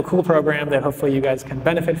kind of a cool program that hopefully you guys can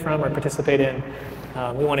benefit from or participate in.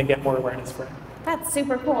 We want to get more awareness for it. That's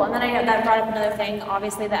super cool. And then I know that brought up another thing,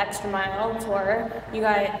 obviously the Extra Mile Tour. You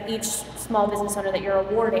got each small business owner that you're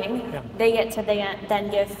awarding, they get to then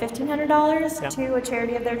give $1,500 to a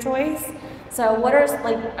charity of their choice. So what are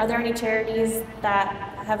there any charities that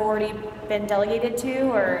have already been delegated to,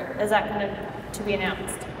 or is that kind of to be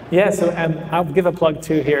announced? Yeah, so I'll give a plug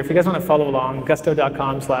too here. If you guys want to follow along,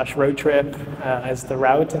 gusto.com/roadtrip as the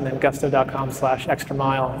route, and then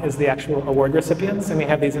gusto.com/extramile is the actual award recipients. And we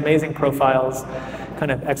have these amazing profiles,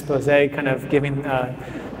 kind of expose, kind of giving a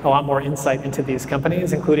lot more insight into these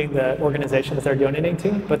companies, including the organizations they're donating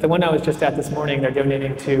to. But the one I was just at this morning they're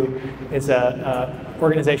donating to is a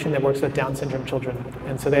organization that works with Down syndrome children.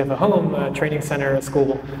 And so they have a home, a training center, a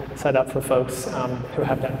school set up for folks who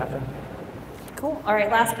have that background. Cool. All right,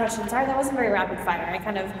 last question. Sorry, that wasn't very rapid fire.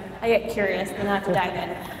 I get curious and I have to dive in.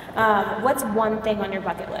 What's one thing on your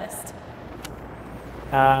bucket list?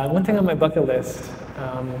 One thing on my bucket list.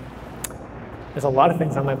 There's a lot of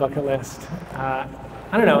things on my bucket list. I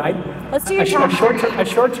don't know. Let's do your a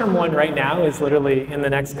short-term one right now is literally in the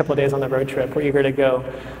next couple of days on the road trip. We're eager to go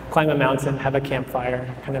climb a mountain, have a campfire,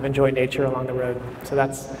 kind of enjoy nature along the road. So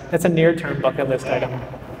that's a near-term bucket list item.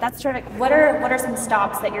 That's terrific. What are some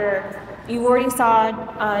stops that you already saw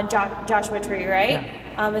Joshua Tree, right?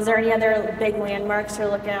 Yeah. Is there any other big landmarks you're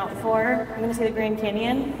looking out for? I'm going to see the Grand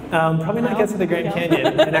Canyon. Probably not get to the Grand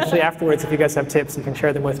Canyon. And actually afterwards, if you guys have tips, you can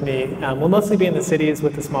share them with me. We'll mostly be in the cities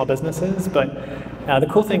with the small businesses, but the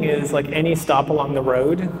cool thing is like any stop along the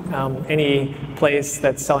road, any place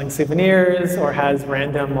that's selling souvenirs or has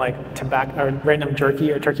random like tobacco or random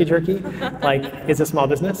jerky or turkey jerky, like is a small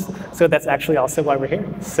business. So that's actually also why we're here.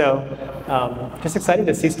 So just excited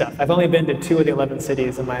to see stuff. I've only been to 2 of the 11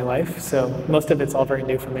 cities in my life, so most of it's all very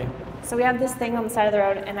new for me. So we have this thing on the side of the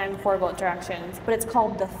road, and I'm horrible at directions, but it's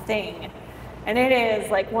called The Thing. And it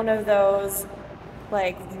is like one of those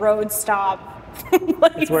like road stop places.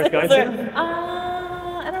 It's worth going to?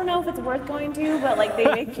 I don't know if it's worth going to, but like they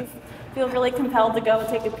make you feel really compelled to go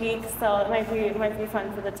take a peek. So it might be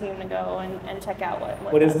fun for the team to go and check out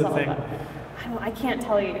what is that's the all thing? about. I can't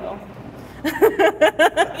tell you.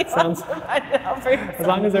 Sounds, as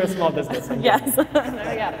long as they're a small business. Yes. There we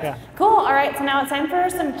go. Yeah. Cool. All right. So now it's time for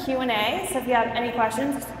some Q&A. So if you have any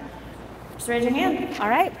questions, just raise your hand. All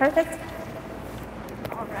right. Perfect.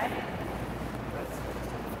 All right.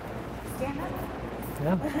 Stand up.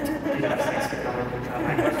 Yeah. Thanks for coming.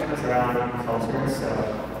 My question is around culture. So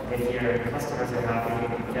if your customers are happy,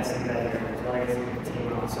 I'm guessing that your employees and your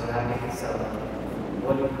team are also happy. So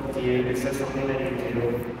what do you, is there something that you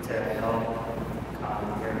do to help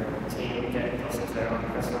your team get closer to their own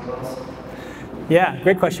personal goals? Yeah,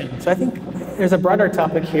 great question. So I think there's a broader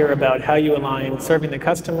topic here about how you align serving the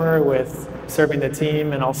customer with serving the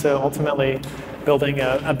team, and also ultimately building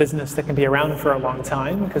a business that can be around for a long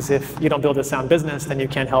time, because if you don't build a sound business, then you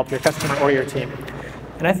can't help your customer or your team.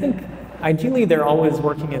 And I think ideally they're always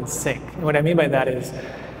working in sync. And what I mean by that is,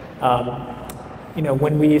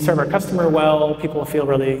 when we serve our customer well, people feel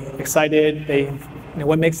really excited.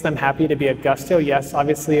 What makes them happy to be at Gusto? Yes,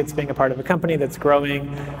 obviously it's being a part of a company that's growing.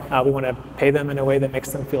 We want to pay them in a way that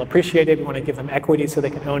makes them feel appreciated. We want to give them equity so they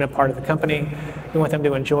can own a part of the company. We want them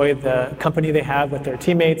to enjoy the company they have with their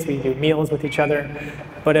teammates. We do meals with each other.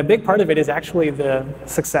 But a big part of it is actually the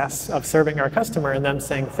success of serving our customer and them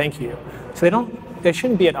saying thank you. So they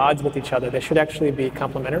shouldn't be at odds with each other. They should actually be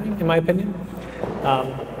complementary, in my opinion.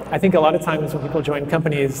 I think a lot of times when people join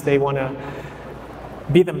companies, they want to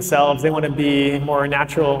be themselves. They want to be more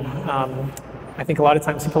natural. I think a lot of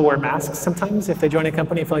times people wear masks sometimes. If they join a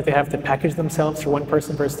company, feel like they have to package themselves for one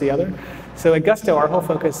person versus the other. So at Gusto, our whole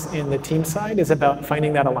focus in the team side is about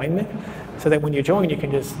finding that alignment so that when you join, you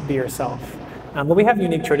can just be yourself. But we have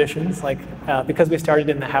unique traditions, like because we started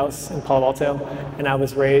in the house in Palo Alto and I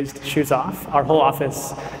was raised shoes off, our whole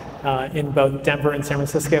office in both Denver and San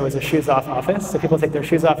Francisco is a shoes off office. So people take their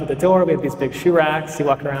shoes off at the door. We have these big shoe racks. You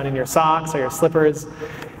walk around in your socks or your slippers.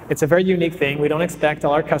 It's a very unique thing. We don't expect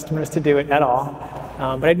all our customers to do it at all.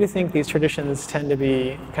 But I do think these traditions tend to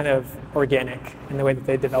be kind of organic in the way that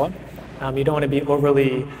they develop. You don't want to be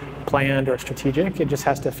overly planned or strategic. It just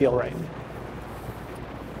has to feel right.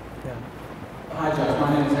 Yeah. Hi, Josh.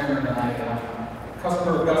 My name is Aaron, and I'm a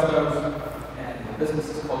customer of Gusto's, and the business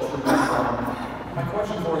is called True. My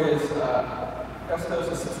question for you is, Gusto's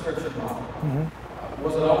a subscription model. Mm-hmm.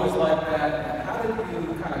 Was it always like that? And how did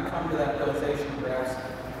you kind of come to that realization, perhaps,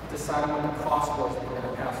 deciding what the cost was that you were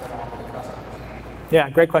going to pass along to the customers? Yeah,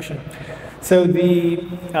 great question. So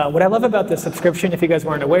what I love about the subscription, if you guys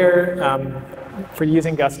weren't aware, for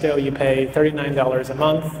using Gusto, you pay $39 a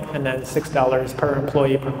month and then $6 per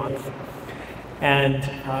employee per month. And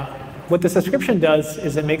what the subscription does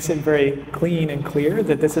is it makes it very clean and clear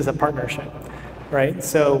that this is a partnership, right?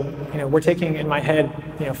 So we're taking, in my head,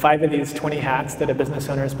 5 of these 20 hats that a business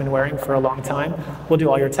owner has been wearing for a long time. We'll do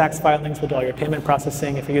all your tax filings, we'll do all your payment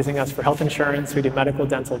processing. If you're using us for health insurance, we do medical,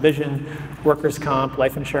 dental, vision, workers' comp,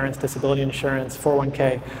 life insurance, disability insurance,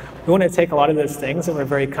 401k. We want to take a lot of those things that were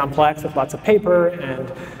very complex with lots of paper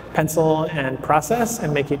and pencil and process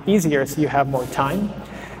and make it easier so you have more time.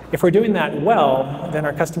 If we're doing that well, then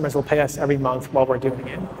our customers will pay us every month while we're doing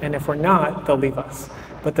it. And if we're not, they'll leave us.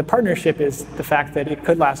 But the partnership is the fact that it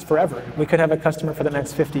could last forever. We could have a customer for the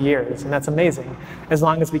next 50 years, and that's amazing, as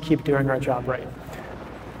long as we keep doing our job right.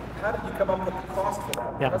 How did you come up with the cost for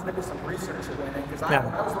that? Yeah. There must be some research that went in, because Yeah.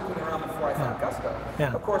 I was looking around before I found Gusto.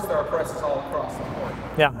 Yeah. Of course, there are prices all across the board.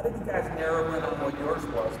 Yeah. How did you guys narrow in on what yours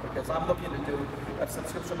was? Because I'm looking to do a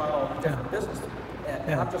subscription model in different business,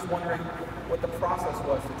 and I'm just wondering what the process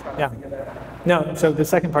was to try to figure that out. No, so the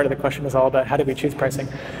second part of the question was all about how do we choose pricing.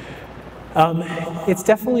 It's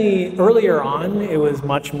definitely, earlier on, it was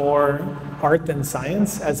much more art than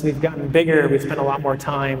science. As we've gotten bigger, we've spent a lot more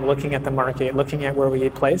time looking at the market, looking at where we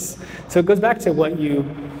place. So it goes back to what you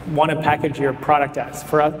want to package your product as.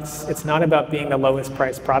 For us, it's not about being the lowest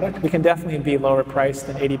priced product. We can definitely be lower priced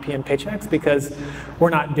than ADP and Paychex because we're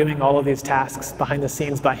not doing all of these tasks behind the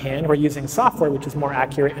scenes by hand. We're using software which is more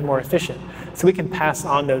accurate and more efficient. So we can pass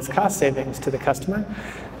on those cost savings to the customer.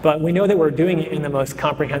 But we know that we're doing it in the most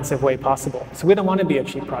comprehensive way possible. So we don't want to be a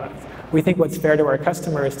cheap product. We think what's fair to our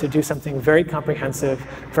customer is to do something very comprehensive,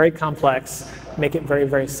 very complex, make it very,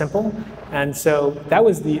 very simple, And so that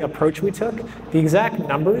was the approach we took. The exact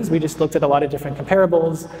numbers, we just looked at a lot of different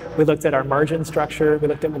comparables. We looked at our margin structure. We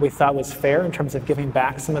looked at what we thought was fair in terms of giving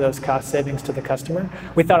back some of those cost savings to the customer.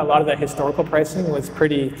 We thought a lot of that historical pricing was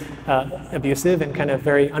pretty abusive and kind of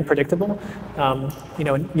very unpredictable.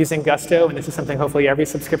 Using Gusto, and this is something hopefully every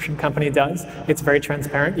subscription company does, it's very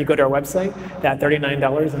transparent. You go to our website, that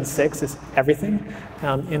 $39.06 is everything.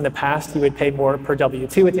 In the past, you would pay more per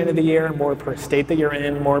W-2 at the end of the year, more per state that you're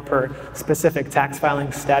in, more per specific tax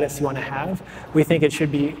filing status you want to have. We think it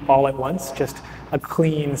should be all at once, just a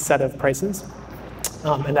clean set of prices.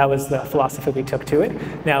 And that was the philosophy we took to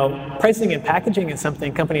it. Now, pricing and packaging is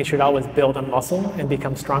something companies should always build a muscle and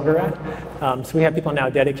become stronger at. So we have people now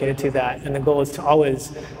dedicated to that. And the goal is to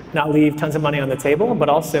always not leave tons of money on the table, but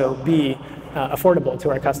also be affordable to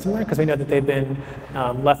our customer, because we know that they've been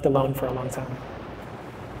left alone for a long time.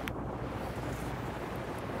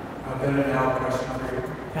 Then now a question for you.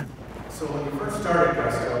 Yeah. So when you first started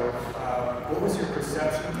Gusto, what was your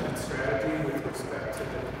perception and strategy with respect to the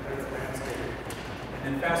competitive landscape?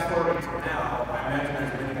 And then fast forwarding to now, I imagine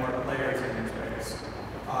there's many more players in your space.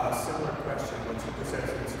 Similar question, what's your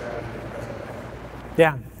perception and strategy presently?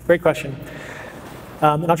 Yeah, great question.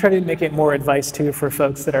 And I'll try to make it more advice too for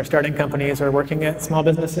folks that are starting companies or working at small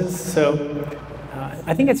businesses. So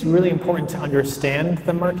I think it's really important to understand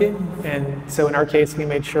the market. And so in our case, we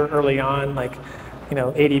made sure early on, like,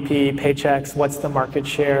 ADP, Paychex, what's the market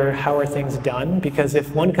share, how are things done? Because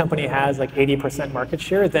if one company has like 80% market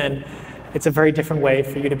share, then it's a very different way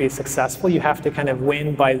for you to be successful. You have to kind of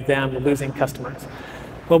win by them losing customers.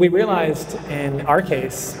 What we realized in our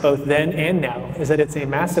case, both then and now, is that it's a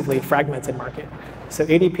massively fragmented market. So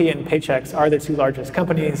ADP and Paychex are the two largest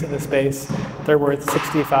companies in the space. They're worth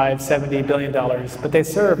 $65, $70 billion, but they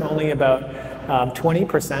serve only about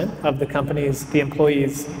 20% of the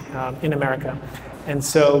employees in America. And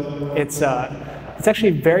so it's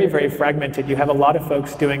actually very, very fragmented. You have a lot of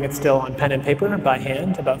folks doing it still on pen and paper by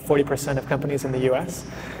hand, about 40% of companies in the US.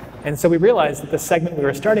 And so we realized that the segment we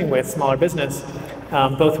were starting with, smaller business,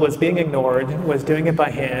 both was being ignored, was doing it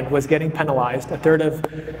by hand, was getting penalized. A third of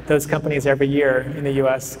those companies every year in the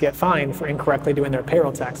US get fined for incorrectly doing their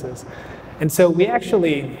payroll taxes. And so we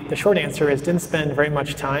actually, the short answer is, didn't spend very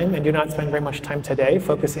much time and do not spend very much time today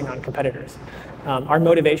focusing on competitors. Our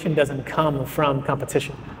motivation doesn't come from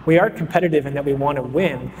competition. We are competitive in that we want to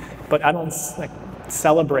win, but I don't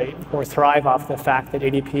celebrate or thrive off the fact that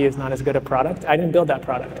ADP is not as good a product. I didn't build that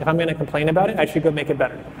product. If I'm going to complain about it, I should go make it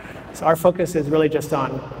better. So our focus is really just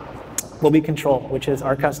on what we control, which is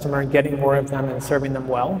our customer, getting more of them and serving them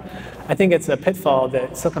well. I think it's a pitfall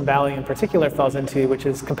that Silicon Valley in particular falls into, which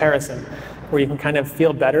is comparison, where you can kind of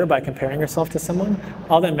feel better by comparing yourself to someone.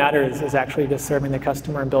 All that matters is actually just serving the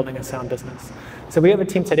customer and building a sound business. So we have a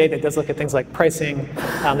team today that does look at things like pricing,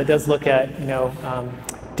 that does look at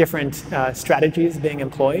different strategies being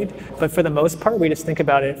employed, but for the most part, we just think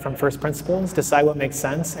about it from first principles, decide what makes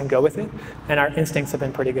sense, and go with it. And our instincts have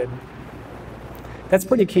been pretty good. That's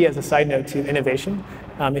pretty key as a side note to innovation.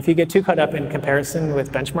 If you get too caught up in comparison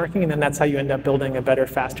with benchmarking, then that's how you end up building a better,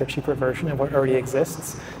 faster, cheaper version of what already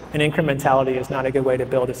exists. And incrementality is not a good way to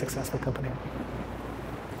build a successful company.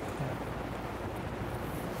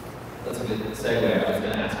 That's a good segue. I was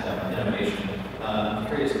going to ask about innovation. I'm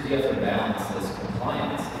curious, do you have to balance this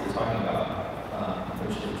compliance that you're talking about,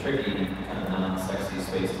 which is a tricky, kind of non-sexy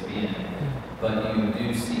space to be in, but you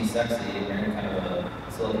do see sexy, and you're in kind of a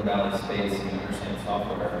Silicon Valley space, and you understand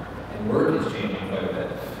software, and work is changing quite a bit.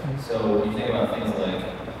 So when you think about things like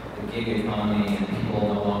the gig economy and people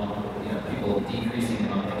no longer, people decreasing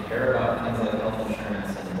the amount they care about things like health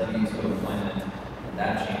insurance and W-2 employment, and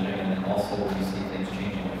that changing, and then also you see things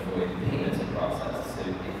changing with the way the payments are processed, so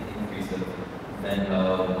the increase of Venmo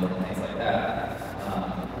and things like that.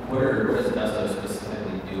 What is Gusto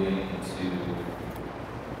specifically doing to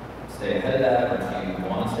stay ahead of that, or do you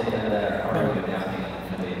want to stay ahead of that, or how are you adapting and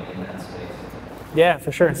innovating in that space? Yeah,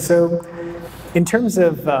 for sure. So in terms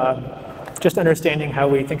of just understanding how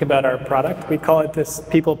we think about our product, we call it this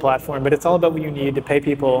people platform, but it's all about what you need to pay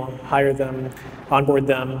people, hire them, onboard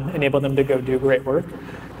them, enable them to go do great work.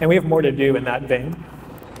 And we have more to do in that vein.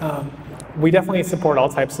 We definitely support all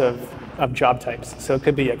types of job types. So it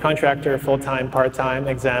could be a contractor, full-time, part-time,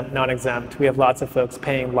 exempt, non-exempt. We have lots of folks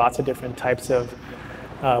paying lots of different types of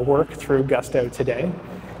work through Gusto today.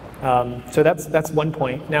 So that's one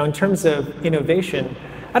point. Now, in terms of innovation,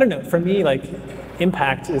 I don't know, for me,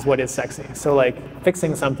 impact is what is sexy. So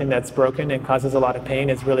fixing something that's broken and causes a lot of pain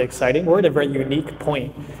is really exciting. We're at a very unique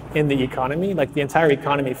point in the economy. The entire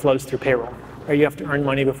economy flows through payroll, or you have to earn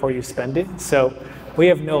money before you spend it. So we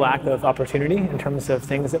have no lack of opportunity in terms of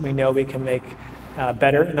things that we know we can make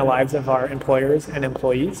better in the lives of our employers and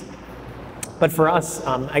employees. But for us,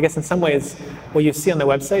 I guess in some ways, what you see on the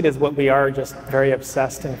website is what we are just very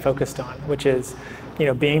obsessed and focused on, which is,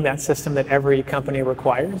 being that system that every company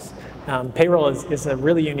requires. Payroll is a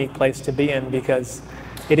really unique place to be in because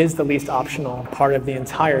it is the least optional part of the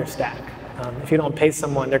entire stack. If you don't pay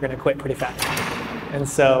someone, they're going to quit pretty fast. And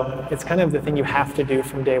so it's kind of the thing you have to do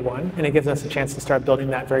from day one, and it gives us a chance to start building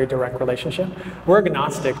that very direct relationship. We're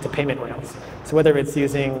agnostic to payment rails. So whether it's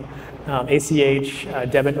using ACH,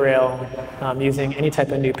 debit rail, using any type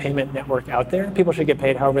of new payment network out there, people should get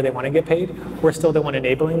paid however they want to get paid. We're still the one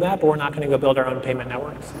enabling that, but we're not going to go build our own payment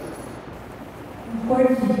networks. Where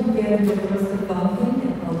did you get your first funding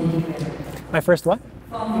and how did you get it? My first what?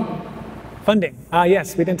 Funding. Funding.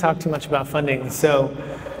 Yes, we didn't talk too much about funding. So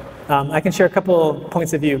I can share a couple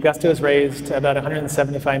points of view. Gusto's raised about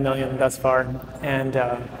 175 million thus far, and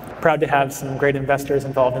proud to have some great investors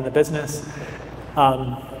involved in the business.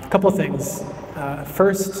 A couple things.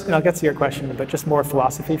 First, and I'll get to your question, but just more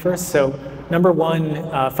philosophy first. So number one,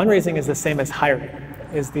 fundraising is the same as hiring,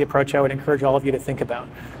 is the approach I would encourage all of you to think about.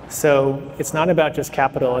 So it's not about just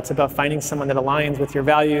capital, it's about finding someone that aligns with your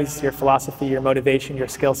values, your philosophy, your motivation, your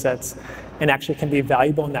skill sets, and actually can be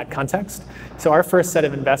valuable in that context. So our first set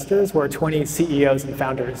of investors were 20 CEOs and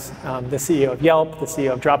founders. The CEO of Yelp, the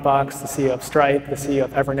CEO of Dropbox, the CEO of Stripe, the CEO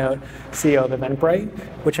of Evernote, CEO of Eventbrite,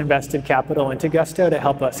 which invested capital into Gusto to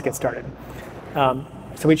help us get started.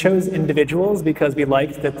 So we chose individuals because we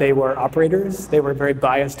liked that they were operators, they were very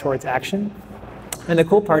biased towards action. And the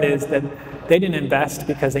cool part is that they didn't invest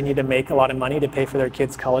because they need to make a lot of money to pay for their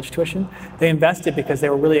kids' college tuition. They invested because they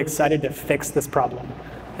were really excited to fix this problem.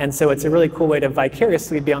 And so it's a really cool way to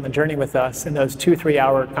vicariously be on the journey with us, and those 2-3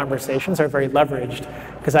 hour conversations are very leveraged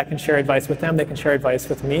because I can share advice with them, they can share advice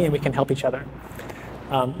with me, and we can help each other.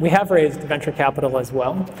 We have raised venture capital as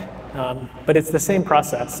well, but it's the same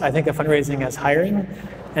process. I think of fundraising as hiring,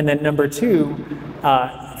 and then number two,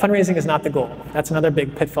 fundraising is not the goal. That's another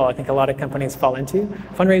big pitfall I think a lot of companies fall into.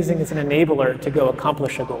 Fundraising is an enabler to go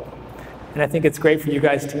accomplish a goal. And I think it's great for you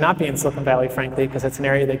guys to not be in Silicon Valley, frankly, because it's an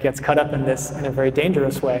area that gets cut up in this in a very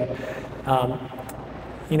dangerous way.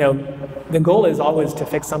 The goal is always to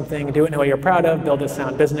fix something, do it in a way you're proud of, build a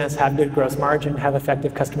sound business, have good gross margin, have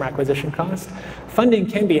effective customer acquisition cost. Funding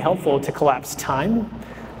can be helpful to collapse time.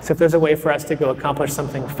 So if there's a way for us to go accomplish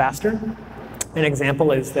something faster, an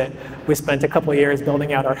example is that we spent a couple of years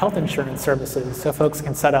building out our health insurance services so folks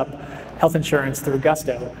can set up health insurance through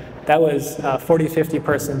Gusto. That was a 40-50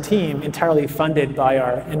 person team entirely funded by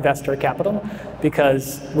our investor capital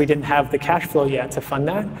because we didn't have the cash flow yet to fund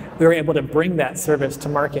that. We were able to bring that service to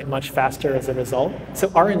market much faster as a result.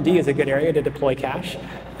 So R&D is a good area to deploy cash.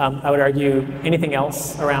 I would argue anything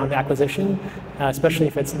else around acquisition, especially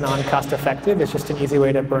if it's non-cost effective, is just an easy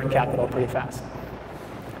way to burn capital pretty fast.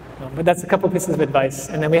 But that's a couple pieces of advice.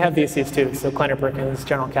 And then we have VCs too, so Kleiner Perkins,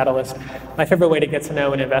 General Catalyst. My favorite way to get to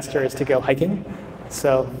know an investor is to go hiking.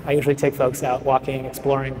 So I usually take folks out walking,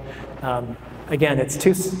 exploring. Again, it's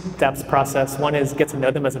 2 steps process. One is get to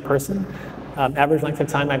know them as a person. Average length of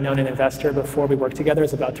time I've known an investor before we work together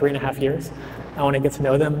is about 3.5 years. I want to get to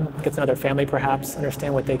know them, get to know their family perhaps,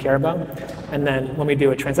 understand what they care about. And then when we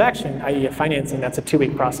do a transaction, i.e. a financing, that's a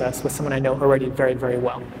 2-week process with someone I know already very, very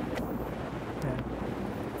well.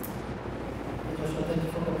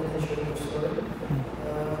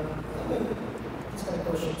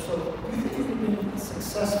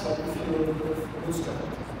 Successful if you will bootstrap it.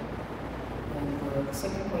 And the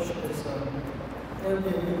second question is, where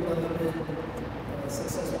did you have been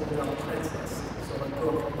successful without transits? So like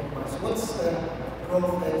growth optimized. What's the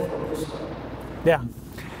growth rate for bootstrap?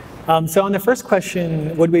 Yeah. So on the first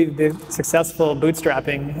question, would we be successful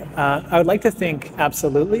bootstrapping? I would like to think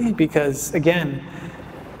absolutely, because again,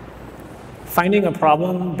 finding a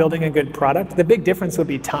problem, building a good product, the big difference would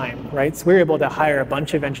be time, right? So we were able to hire a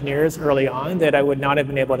bunch of engineers early on that I would not have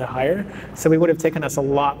been able to hire. So it would have taken us a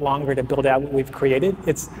lot longer to build out what we've created.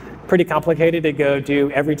 It's pretty complicated to go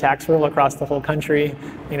do every tax rule across the whole country,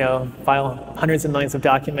 file hundreds of millions of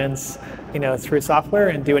documents, through software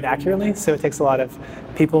and do it accurately. So it takes a lot of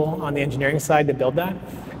people on the engineering side to build that.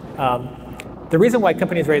 The reason why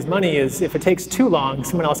companies raise money is if it takes too long,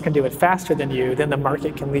 someone else can do it faster than you, then the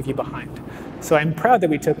market can leave you behind. So I'm proud that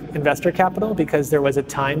we took investor capital because there was a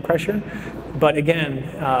time pressure. But again,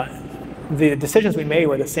 the decisions we made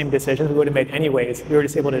were the same decisions we would have made anyways. We were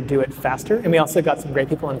just able to do it faster. And we also got some great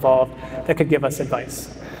people involved that could give us advice.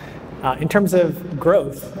 In terms of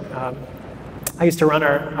growth, I used to run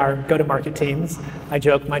our go-to-market teams. I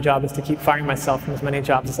joke my job is to keep firing myself from as many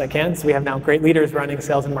jobs as I can. So we have now great leaders running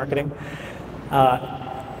sales and marketing.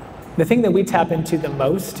 The thing that we tap into the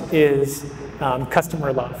most is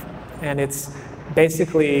customer love. And it's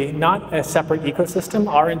basically not a separate ecosystem.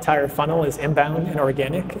 Our entire funnel is inbound and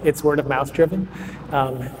organic. It's word of mouth driven.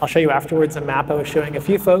 I'll show you afterwards a map I was showing a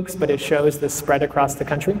few folks, but it shows the spread across the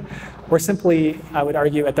country. We're simply, I would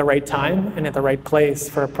argue, at the right time and at the right place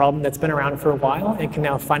for a problem that's been around for a while and can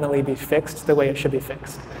now finally be fixed the way it should be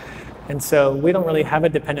fixed. And so we don't really have a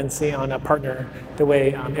dependency on a partner the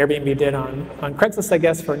way Airbnb did on Craigslist, I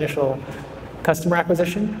guess, for initial customer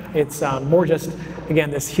acquisition. It's more just,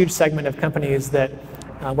 again, this huge segment of companies that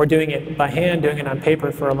we're doing it by hand, doing it on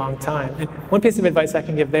paper for a long time. And one piece of advice I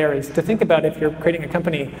can give there is to think about, if you're creating a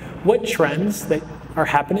company, what trends that are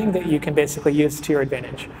happening that you can basically use to your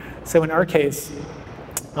advantage. So in our case,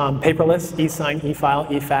 paperless, e-sign, e-file,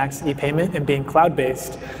 e-fax, e-payment, and being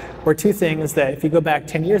cloud-based were two things that, if you go back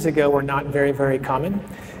 10 years ago, were not very, very common.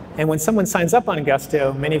 And when someone signs up on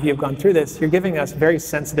Gusto, many of you have gone through this, you're giving us very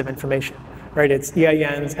sensitive information. Right, it's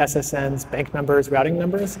EINs, SSNs, bank numbers, routing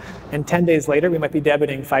numbers, and 10 days later, we might be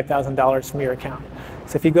debiting $5,000 from your account.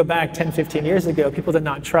 So if you go back 10, 15 years ago, people did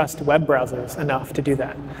not trust web browsers enough to do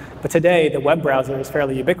that. But today, the web browser is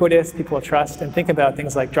fairly ubiquitous, people trust, and think about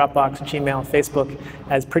things like Dropbox, Gmail, Facebook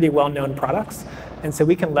as pretty well-known products. And so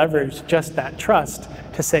we can leverage just that trust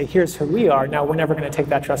to say, here's who we are. Now, we're never going to take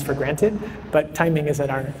that trust for granted, but timing is in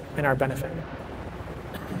our benefit.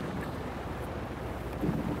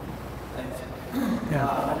 I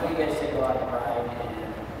know you guys take a lot of pride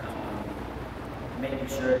in making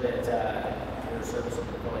sure that your services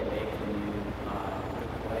are fully baked when you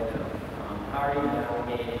deploy them. How are you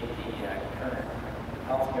navigating the current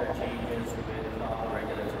healthcare changes with all the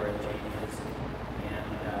regulatory changes? And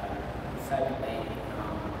secondly,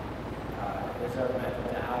 is there a method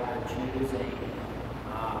to how you're choosing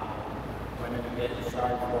when you get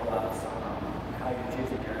started rollouts, how you're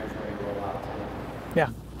choosing areas where you roll out to?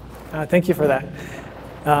 Yeah, thank you for that.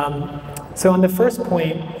 So on the first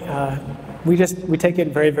point, we take it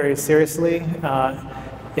very, very seriously.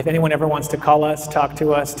 If anyone ever wants to call us, talk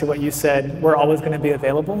to us, to what you said, we're always going to be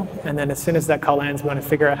available. And then as soon as that call ends, we want to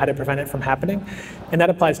figure out how to prevent it from happening. And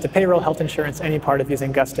that applies to payroll, health insurance, any part of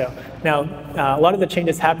using Gusto. Now, a lot of the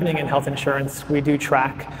changes happening in health insurance, we do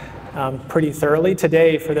track pretty thoroughly.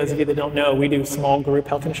 Today, for those of you that don't know, we do small group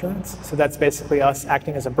health insurance. So that's basically us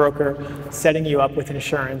acting as a broker, setting you up with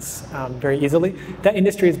insurance very easily. That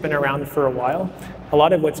industry has been around for a while. A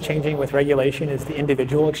lot of what's changing with regulation is the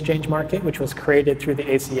individual exchange market, which was created through the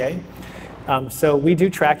ACA. So we do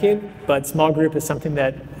track it, but small group is something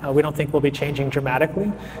that we don't think will be changing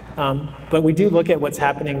dramatically. But we do look at what's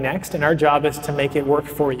happening next, and our job is to make it work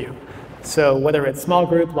for you. So whether it's small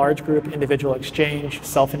group, large group, individual exchange,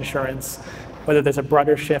 self-insurance, whether there's a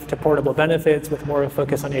broader shift to portable benefits with more of a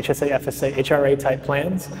focus on HSA, FSA, HRA type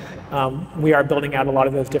plans, we are building out a lot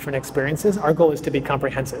of those different experiences. Our goal is to be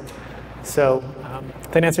comprehensive. So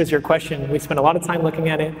that answers your question. We spend a lot of time looking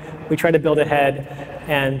at it. We try to build ahead,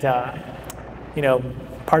 and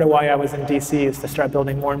part of why I was in DC is to start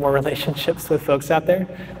building more and more relationships with folks out there.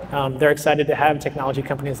 They're excited to have technology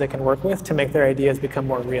companies they can work with to make their ideas become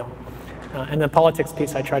more real. And the politics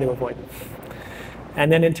piece I try to avoid. And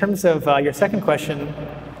then in terms of your second question,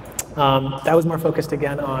 that was more focused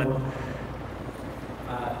again on...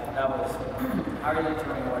 That was, how are you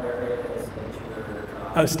determining what areas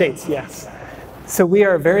that you're... states, yes. So we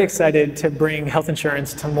are very excited to bring health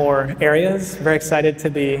insurance to more areas, very excited to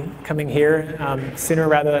be coming here sooner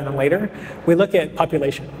rather than later. We look at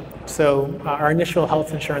population. So our initial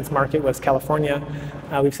health insurance market was California.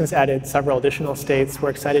 We've since added several additional states.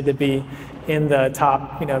 We're excited to be in the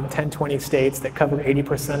top 10, 20 states that cover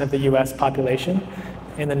 80% of the US population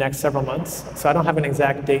in the next several months. So I don't have an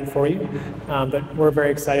exact date for you, but we're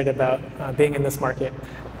very excited about being in this market.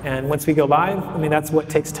 And once we go live, that's what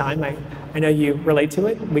takes time. I know you relate to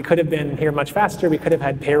it. We could have been here much faster. We could have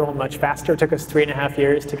had payroll much faster. It took us 3.5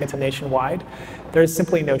 years to get to nationwide. There's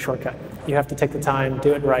simply no shortcut. You have to take the time,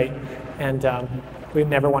 do it right, and we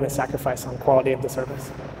never want to sacrifice on quality of the service.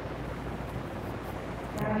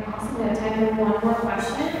 All right, awesome. We have time for one more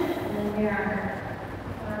question, and then we are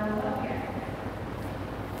up here.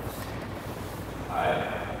 I'd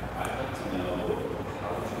like to know, how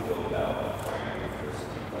would you go about acquiring your first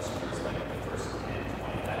few customers, like the first 10,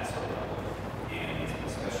 20, that sort of level? And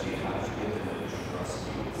especially, how did you get them to trust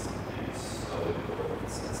you with something so important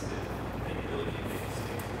and sensitive that you really can't make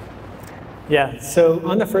mistakes? Yeah, so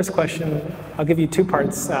on the first question, I'll give you two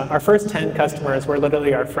parts. Our first 10 customers were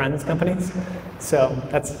literally our friends' companies. So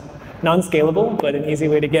that's non-scalable, but an easy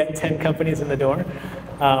way to get 10 companies in the door.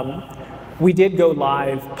 We did go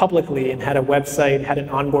live publicly and had a website, had an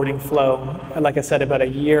onboarding flow, like I said, about a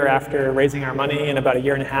year after raising our money and about a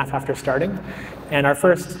year and a half after starting. And our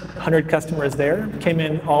first 100 customers there came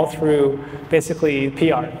in all through basically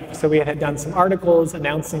PR. So we had done some articles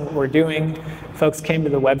announcing what we're doing. Folks came to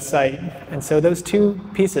the website. And so those two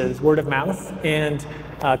pieces, word of mouth and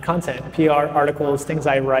content, PR, articles, things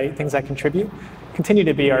I write, things I contribute, continue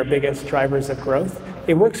to be our biggest drivers of growth.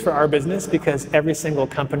 It works for our business because every single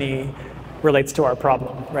company relates to our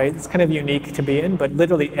problem, right? It's kind of unique to be in, but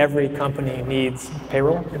literally every company needs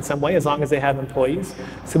payroll in some way, as long as they have employees.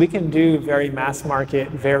 So we can do very mass market,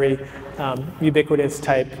 very ubiquitous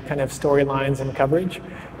type kind of storylines and coverage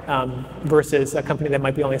versus a company that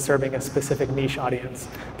might be only serving a specific niche audience.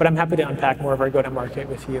 But I'm happy to unpack more of our go-to-market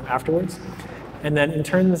with you afterwards. And then in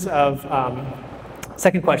terms of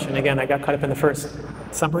second question, again, I got caught up in the first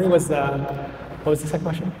summary. What was the second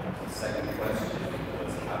question? The second question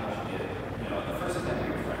was how did you get, the first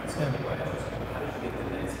 10 of your friends, how did you get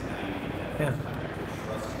the next 90 Yeah.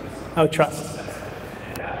 trust? Oh, trust.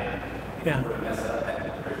 Yeah.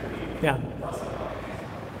 Yeah.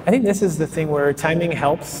 I think this is the thing where timing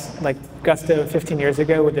helps. Like Gusto 15 years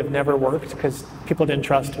ago would have never worked because people didn't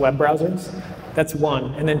trust web browsers. That's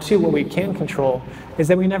one. And then two, what we can control is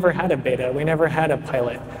that we never had a beta. We never had a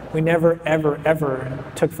pilot. We never, ever, ever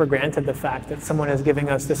took for granted the fact that someone is giving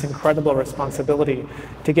us this incredible responsibility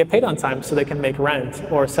to get paid on time so they can make rent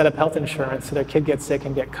or set up health insurance so their kid gets sick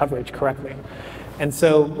and get coverage correctly. And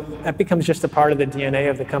so that becomes just a part of the DNA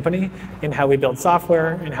of the company in how we build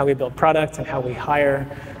software and how we build products and how we hire.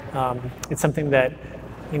 It's something that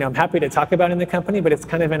I'm happy to talk about in the company, but it's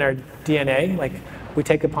kind of in our DNA. Like we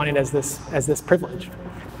take upon it as this privilege.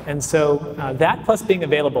 And so that plus being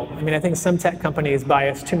available. I mean, I think some tech companies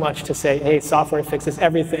bias too much to say, hey, software fixes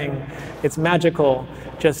everything. It's magical.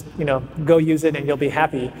 Just go use it and you'll be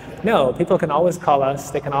happy. No, people can always call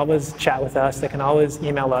us. They can always chat with us. They can always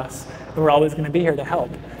email us. And we're always going to be here to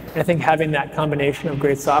help. And I think having that combination of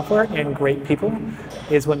great software and great people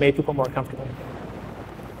is what made people more comfortable.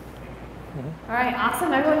 All right,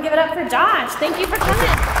 awesome. Everyone give it up for Josh. Thank you for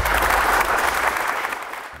coming.